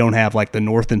that they don't have like the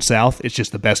North and South, it's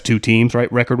just the best 2 teams,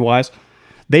 right, record-wise.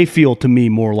 They feel to me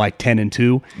more like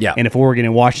 10-2. Yeah. And if Oregon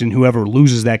and Washington, whoever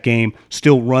loses that game,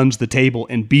 still runs the table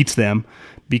and beats them,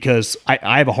 because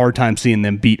I have a hard time seeing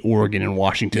them beat Oregon and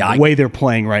Washington the way they're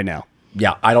playing right now.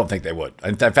 Yeah, I don't think they would.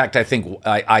 In fact, I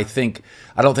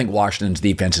don't think Washington's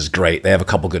defense is great. They have a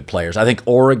couple good players. I think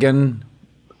Oregon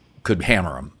could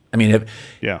hammer them. I mean,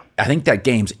 I think that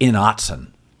game's in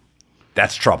Autzen.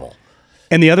 That's trouble.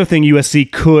 And the other thing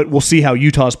USC we'll see how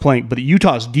Utah's playing, but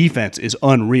Utah's defense is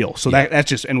unreal. So that's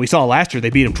just, and we saw last year they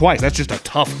beat them twice. That's just a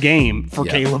tough game for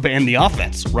Caleb and the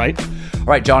offense, right? All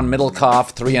right, John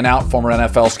Middlecoff, 3 and out, former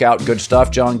NFL scout. Good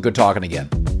stuff, John. Good talking again.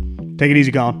 Take it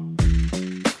easy, Colin.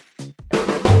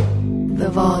 The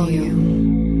volume.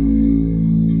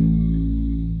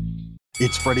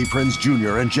 It's Freddie Prinze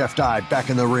Jr. and Jeff Dye back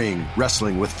in the ring.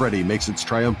 Wrestling with Freddie makes its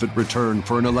triumphant return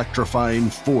for an electrifying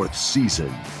 4th season.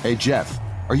 Hey, Jeff,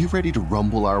 are you ready to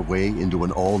rumble our way into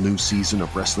an all-new season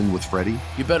of Wrestling with Freddie?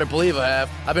 You better believe I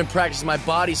have. I've been practicing my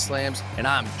body slams, and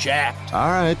I'm jacked. All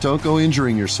right, don't go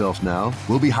injuring yourself now.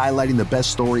 We'll be highlighting the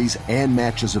best stories and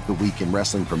matches of the week in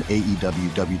wrestling from AEW,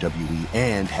 WWE,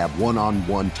 and have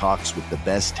one-on-one talks with the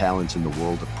best talents in the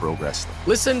world of pro wrestling.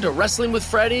 Listen to Wrestling with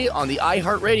Freddie on the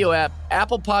iHeartRadio app,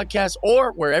 Apple Podcasts,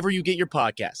 or wherever you get your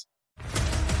podcasts.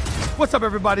 What's up,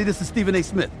 everybody? This is Stephen A.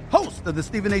 Smith, host of the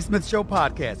Stephen A. Smith Show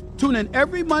podcast. Tune in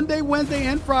every Monday, Wednesday,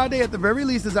 and Friday at the very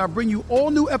least as I bring you all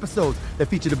new episodes that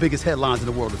feature the biggest headlines in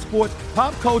the world of sports,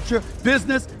 pop culture,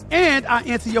 business, and I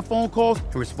answer your phone calls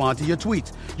and respond to your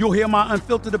tweets. You'll hear my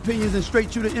unfiltered opinions and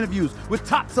straight-shooter interviews with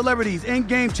top celebrities and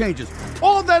game changers.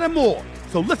 All that and more.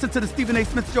 So listen to the Stephen A.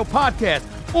 Smith Show podcast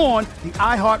on the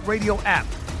iHeartRadio app,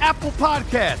 Apple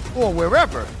Podcasts, or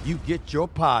wherever you get your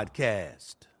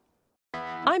podcast.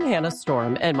 I'm Hannah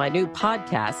Storm, and my new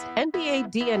podcast,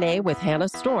 NBA DNA with Hannah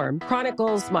Storm,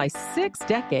 chronicles my 6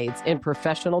 decades in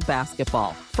professional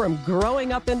basketball. From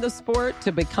growing up in the sport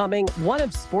to becoming one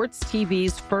of sports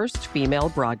TV's first female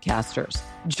broadcasters.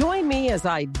 Join me as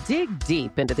I dig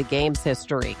deep into the game's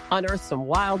history, unearth some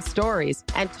wild stories,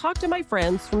 and talk to my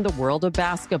friends from the world of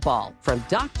basketball, from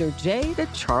Dr. J to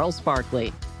Charles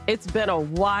Barkley. It's been a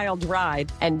wild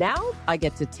ride, and now I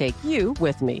get to take you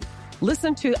with me.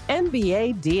 Listen to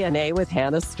NBA DNA with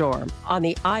Hannah Storm on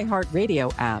the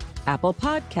iHeartRadio app, Apple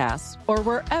Podcasts, or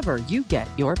wherever you get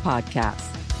your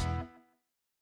podcasts.